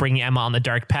comes to bringing Emma on the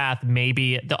dark path.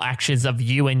 Maybe the actions of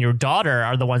you and your daughter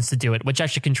are the ones to do it, which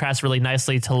actually contrasts really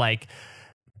nicely to like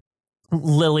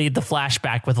Lily, the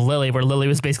flashback with Lily, where Lily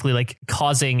was basically like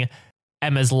causing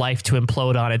Emma's life to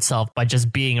implode on itself by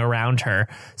just being around her.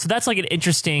 So that's like an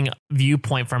interesting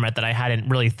viewpoint from it that I hadn't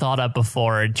really thought of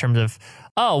before, in terms of,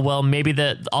 oh, well, maybe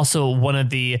also one of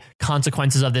the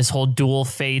consequences of this whole dual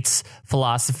fates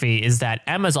philosophy is that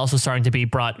Emma's also starting to be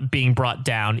being brought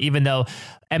down. Even though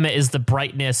Emma is the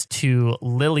brightness to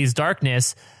Lily's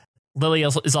darkness, Lily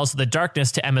is also the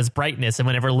darkness to Emma's brightness. And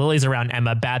whenever Lily's around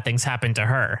Emma, bad things happen to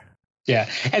her. Yeah.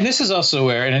 And this is also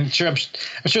where, and I'm sure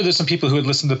there's some people who had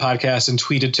listened to the podcast and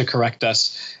tweeted to correct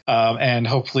us. And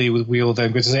hopefully we'll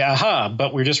then go to say, aha,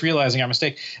 but we're just realizing our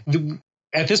mistake.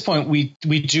 At this point, we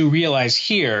do realize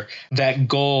here that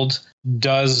Gold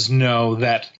does know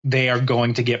that they are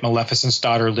going to get Maleficent's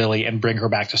daughter, Lily, and bring her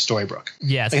back to Storybrooke.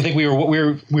 Yes. I think we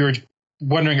were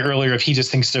wondering earlier if he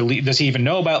just thinks does he even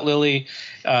know about Lily?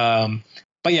 But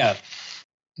yeah.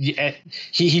 Yeah,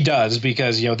 he does,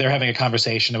 because you know they're having a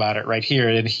conversation about it right here,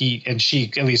 and she,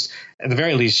 at least at the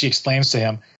very least, she explains to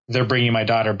him, they're bringing my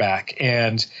daughter back,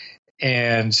 and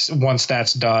once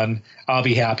that's done, I'll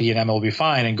be happy and Emma will be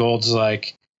fine. And Gold's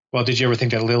like, well, did you ever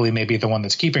think that Lily may be the one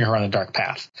that's keeping her on the dark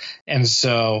path? And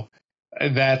so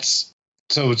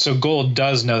so Gold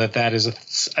does know that is a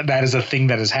thing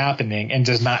that is happening, and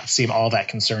does not seem all that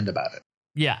concerned about it.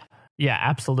 Yeah,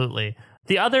 absolutely.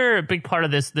 The other big part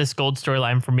of this Gold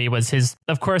storyline for me was his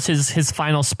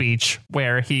final speech,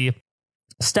 where he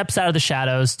steps out of the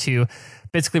shadows to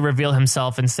basically reveal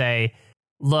himself and say,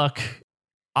 look,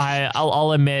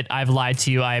 I'll admit I've lied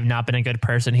to you. I have not been a good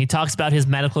person. He talks about his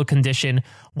medical condition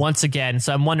once again.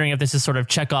 So I'm wondering if this is sort of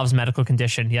Chekhov's medical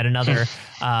condition, yet another,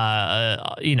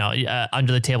 under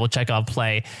the table Chekhov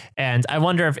play. And I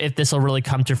wonder if this will really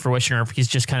come to fruition, or if he's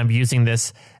just kind of using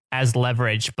this as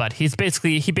leverage. But he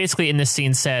basically in this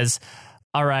scene says,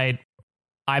 all right,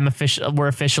 we're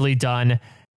officially done.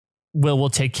 We'll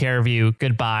take care of you.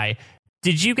 Goodbye.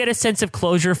 Did you get a sense of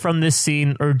closure from this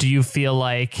scene, or do you feel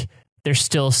like there's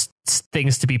still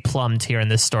things to be plumbed here in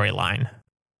this storyline?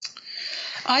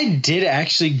 I did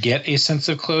actually get a sense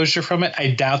of closure from it. I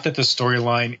doubt that the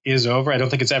storyline is over. I don't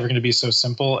think it's ever going to be so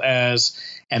simple as,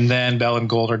 and then Belle and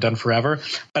Gold are done forever.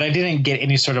 But I didn't get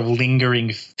any sort of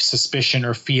lingering suspicion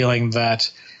or feeling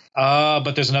that,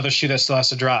 but there's another shoe that still has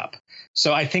to drop.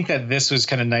 So I think that this was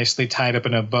kind of nicely tied up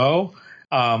in a bow.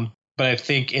 But I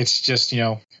think it's just,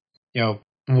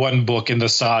 one book in the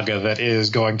saga that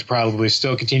is going to probably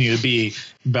still continue to be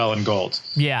Belle and Gold.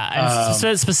 Yeah. And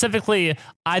so specifically,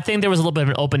 I think there was a little bit of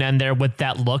an open end there with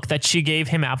that look that she gave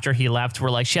him after he left,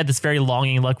 where like she had this very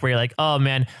longing look where you're like, oh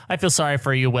man, I feel sorry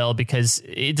for you, Will, because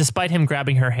despite him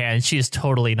grabbing her hand, she is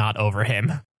totally not over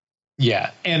him. Yeah.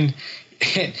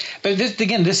 But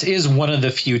this is one of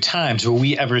the few times where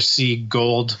we ever see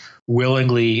Gold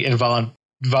willingly and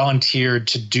volunteered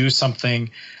to do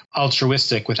something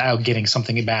altruistic without getting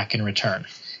something back in return.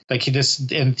 Like he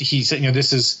said,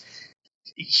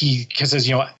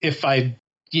 if I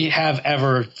have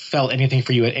ever felt anything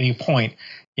for you at any point,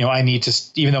 I need to,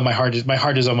 even though my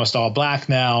heart is almost all black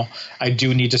now, I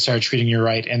do need to start treating you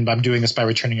right. And I'm doing this by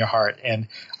returning your heart, and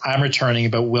I'm returning,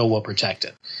 but will protect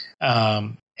it.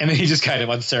 And then he just kind of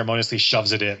unceremoniously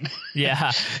shoves it in.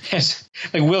 Yeah.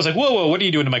 Like Will's like, whoa, what are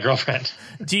you doing to my girlfriend?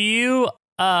 Do you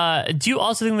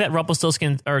also think that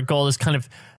Rumpelstiltskin or Gold is kind of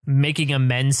making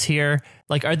amends here?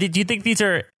 Like, do you think these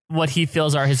are what he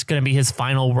feels are going to be his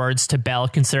final words to Belle,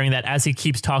 considering that as he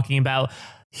keeps talking about,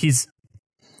 he's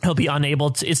he'll be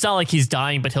unable to, it's not like he's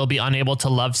dying, but he'll be unable to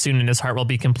love soon and his heart will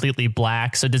be completely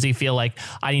black. So does he feel like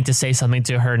I need to say something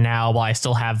to her now while I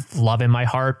still have love in my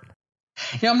heart?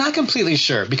 I'm not completely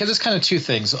sure, because it's kind of two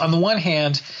things. On the one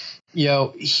hand,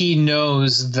 he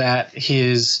knows that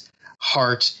his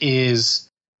heart is,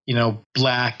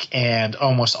 black and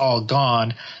almost all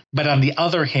gone. But on the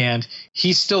other hand,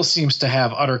 he still seems to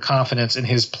have utter confidence in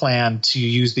his plan to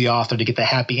use the author to get the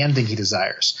happy ending he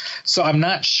desires. So I'm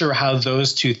not sure how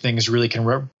those two things really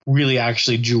can really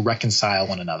actually do reconcile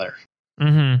one another.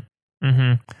 Mm-hmm.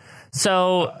 Mm-hmm.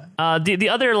 So the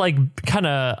other kind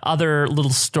of other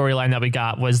little storyline that we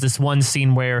got was this one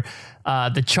scene where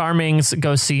the Charmings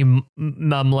go see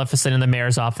Maleficent in the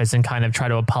mayor's office and kind of try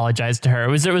to apologize to her.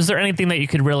 Was there anything that you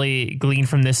could really glean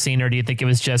from this scene, or do you think it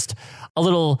was just a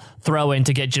little throw in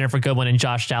to get Ginnifer Goodwin and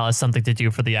Josh Dallas something to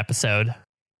do for the episode?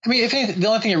 I mean, if anything, the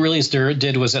only thing it really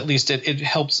did was at least it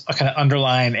helps kind of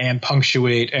underline and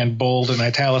punctuate and bold and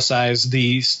italicize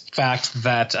the fact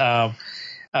that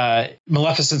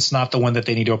Maleficent's not the one that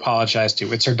they need to apologize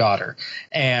to. It's her daughter,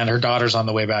 and her daughter's on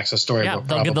the way back to Storybrooke.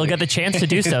 Yeah, they'll get the chance to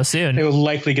do so soon. They will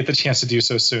likely get the chance to do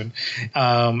so soon.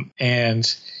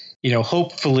 And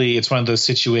hopefully it's one of those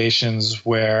situations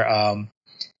where,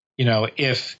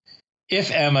 if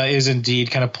Emma is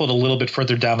indeed kind of pulled a little bit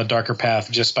further down the darker path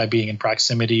just by being in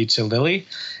proximity to Lily,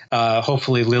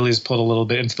 hopefully Lily's pulled a little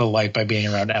bit into the light by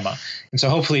being around Emma. And so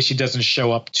hopefully she doesn't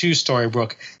show up to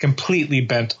Storybrooke completely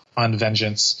bent on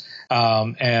vengeance.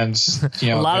 A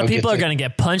lot of people are going to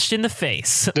get punched in the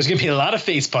face. There's going to be a lot of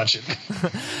face punching.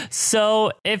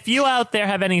 So if you out there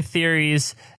have any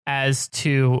theories as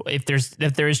to if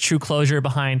there is true closure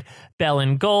behind Belle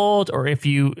and Gold, or if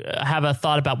you have a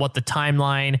thought about what the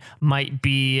timeline might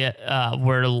be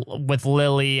with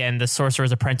Lily and the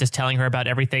Sorcerer's Apprentice telling her about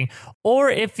everything, or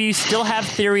if you still have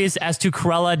theories as to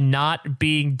Cruella not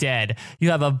being dead, you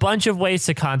have a bunch of ways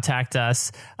to contact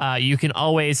us. You can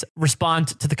always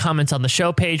respond to the comments on the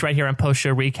show page right here on Post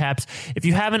Show Recaps. If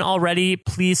you haven't already,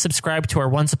 please subscribe to our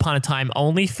Once Upon a Time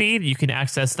only feed. You can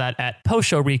access that at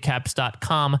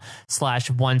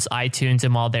postshowrecaps.com/once iTunes,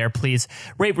 and while there, please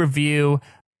rate, review.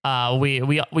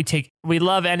 We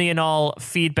love any and all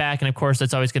feedback, and of course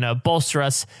that's always going to bolster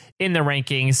us in the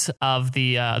rankings of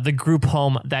the group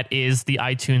home that is the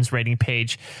iTunes rating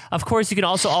page. Of course, you can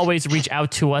also always reach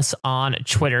out to us on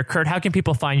Twitter. Kurt, how can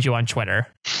people find you on Twitter?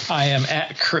 I am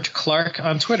at Kurt Clark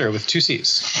on Twitter with 2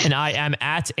 C's. And I am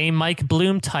at a Mike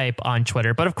Bloom type on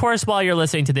Twitter. But of course, while you're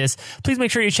listening to this, please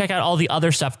make sure you check out all the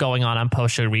other stuff going on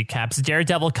Post Show Recaps.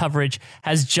 Daredevil coverage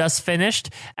has just finished,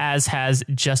 as has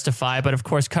Justify. But of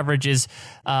course, coverage is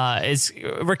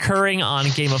recurring on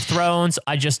Game of Thrones.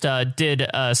 I just did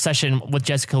a session with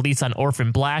Jessica Leitz on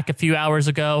Orphan Black a few hours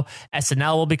ago.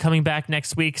 SNL will be coming back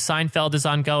next week. Seinfeld is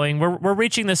ongoing. We're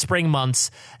reaching the spring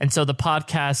months, and so the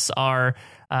podcasts are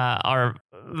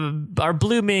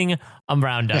blooming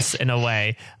around us in a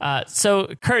way. So,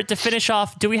 Kurt, to finish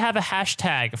off, do we have a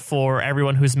hashtag for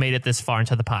everyone who's made it this far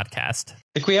into the podcast?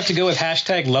 I think we have to go with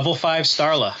hashtag level 5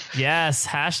 Starla. Yes,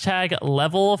 hashtag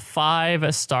level 5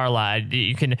 Starla.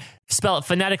 You can spell it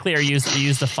phonetically or use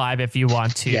the 5 if you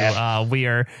want to. Yeah. We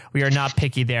are not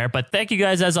picky there. But thank you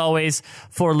guys, as always,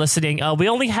 for listening. We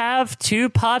only have 2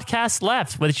 podcasts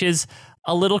left, which is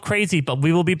a little crazy, but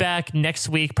we will be back next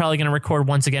week, probably going to record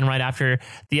once again right after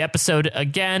the episode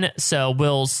again. So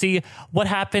we'll see what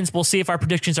happens. We'll see if our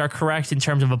predictions are correct in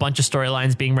terms of a bunch of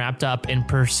storylines being wrapped up in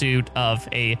pursuit of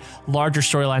a larger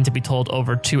storyline to be told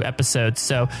over 2 episodes.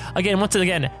 So once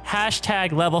again,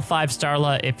 hashtag level 5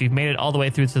 Starla if you've made it all the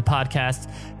way through to the podcast.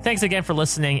 Thanks again for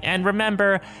listening. And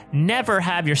remember, never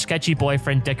have your sketchy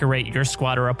boyfriend decorate your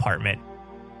squatter apartment.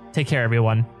 Take care,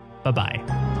 everyone.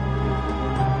 Bye-bye.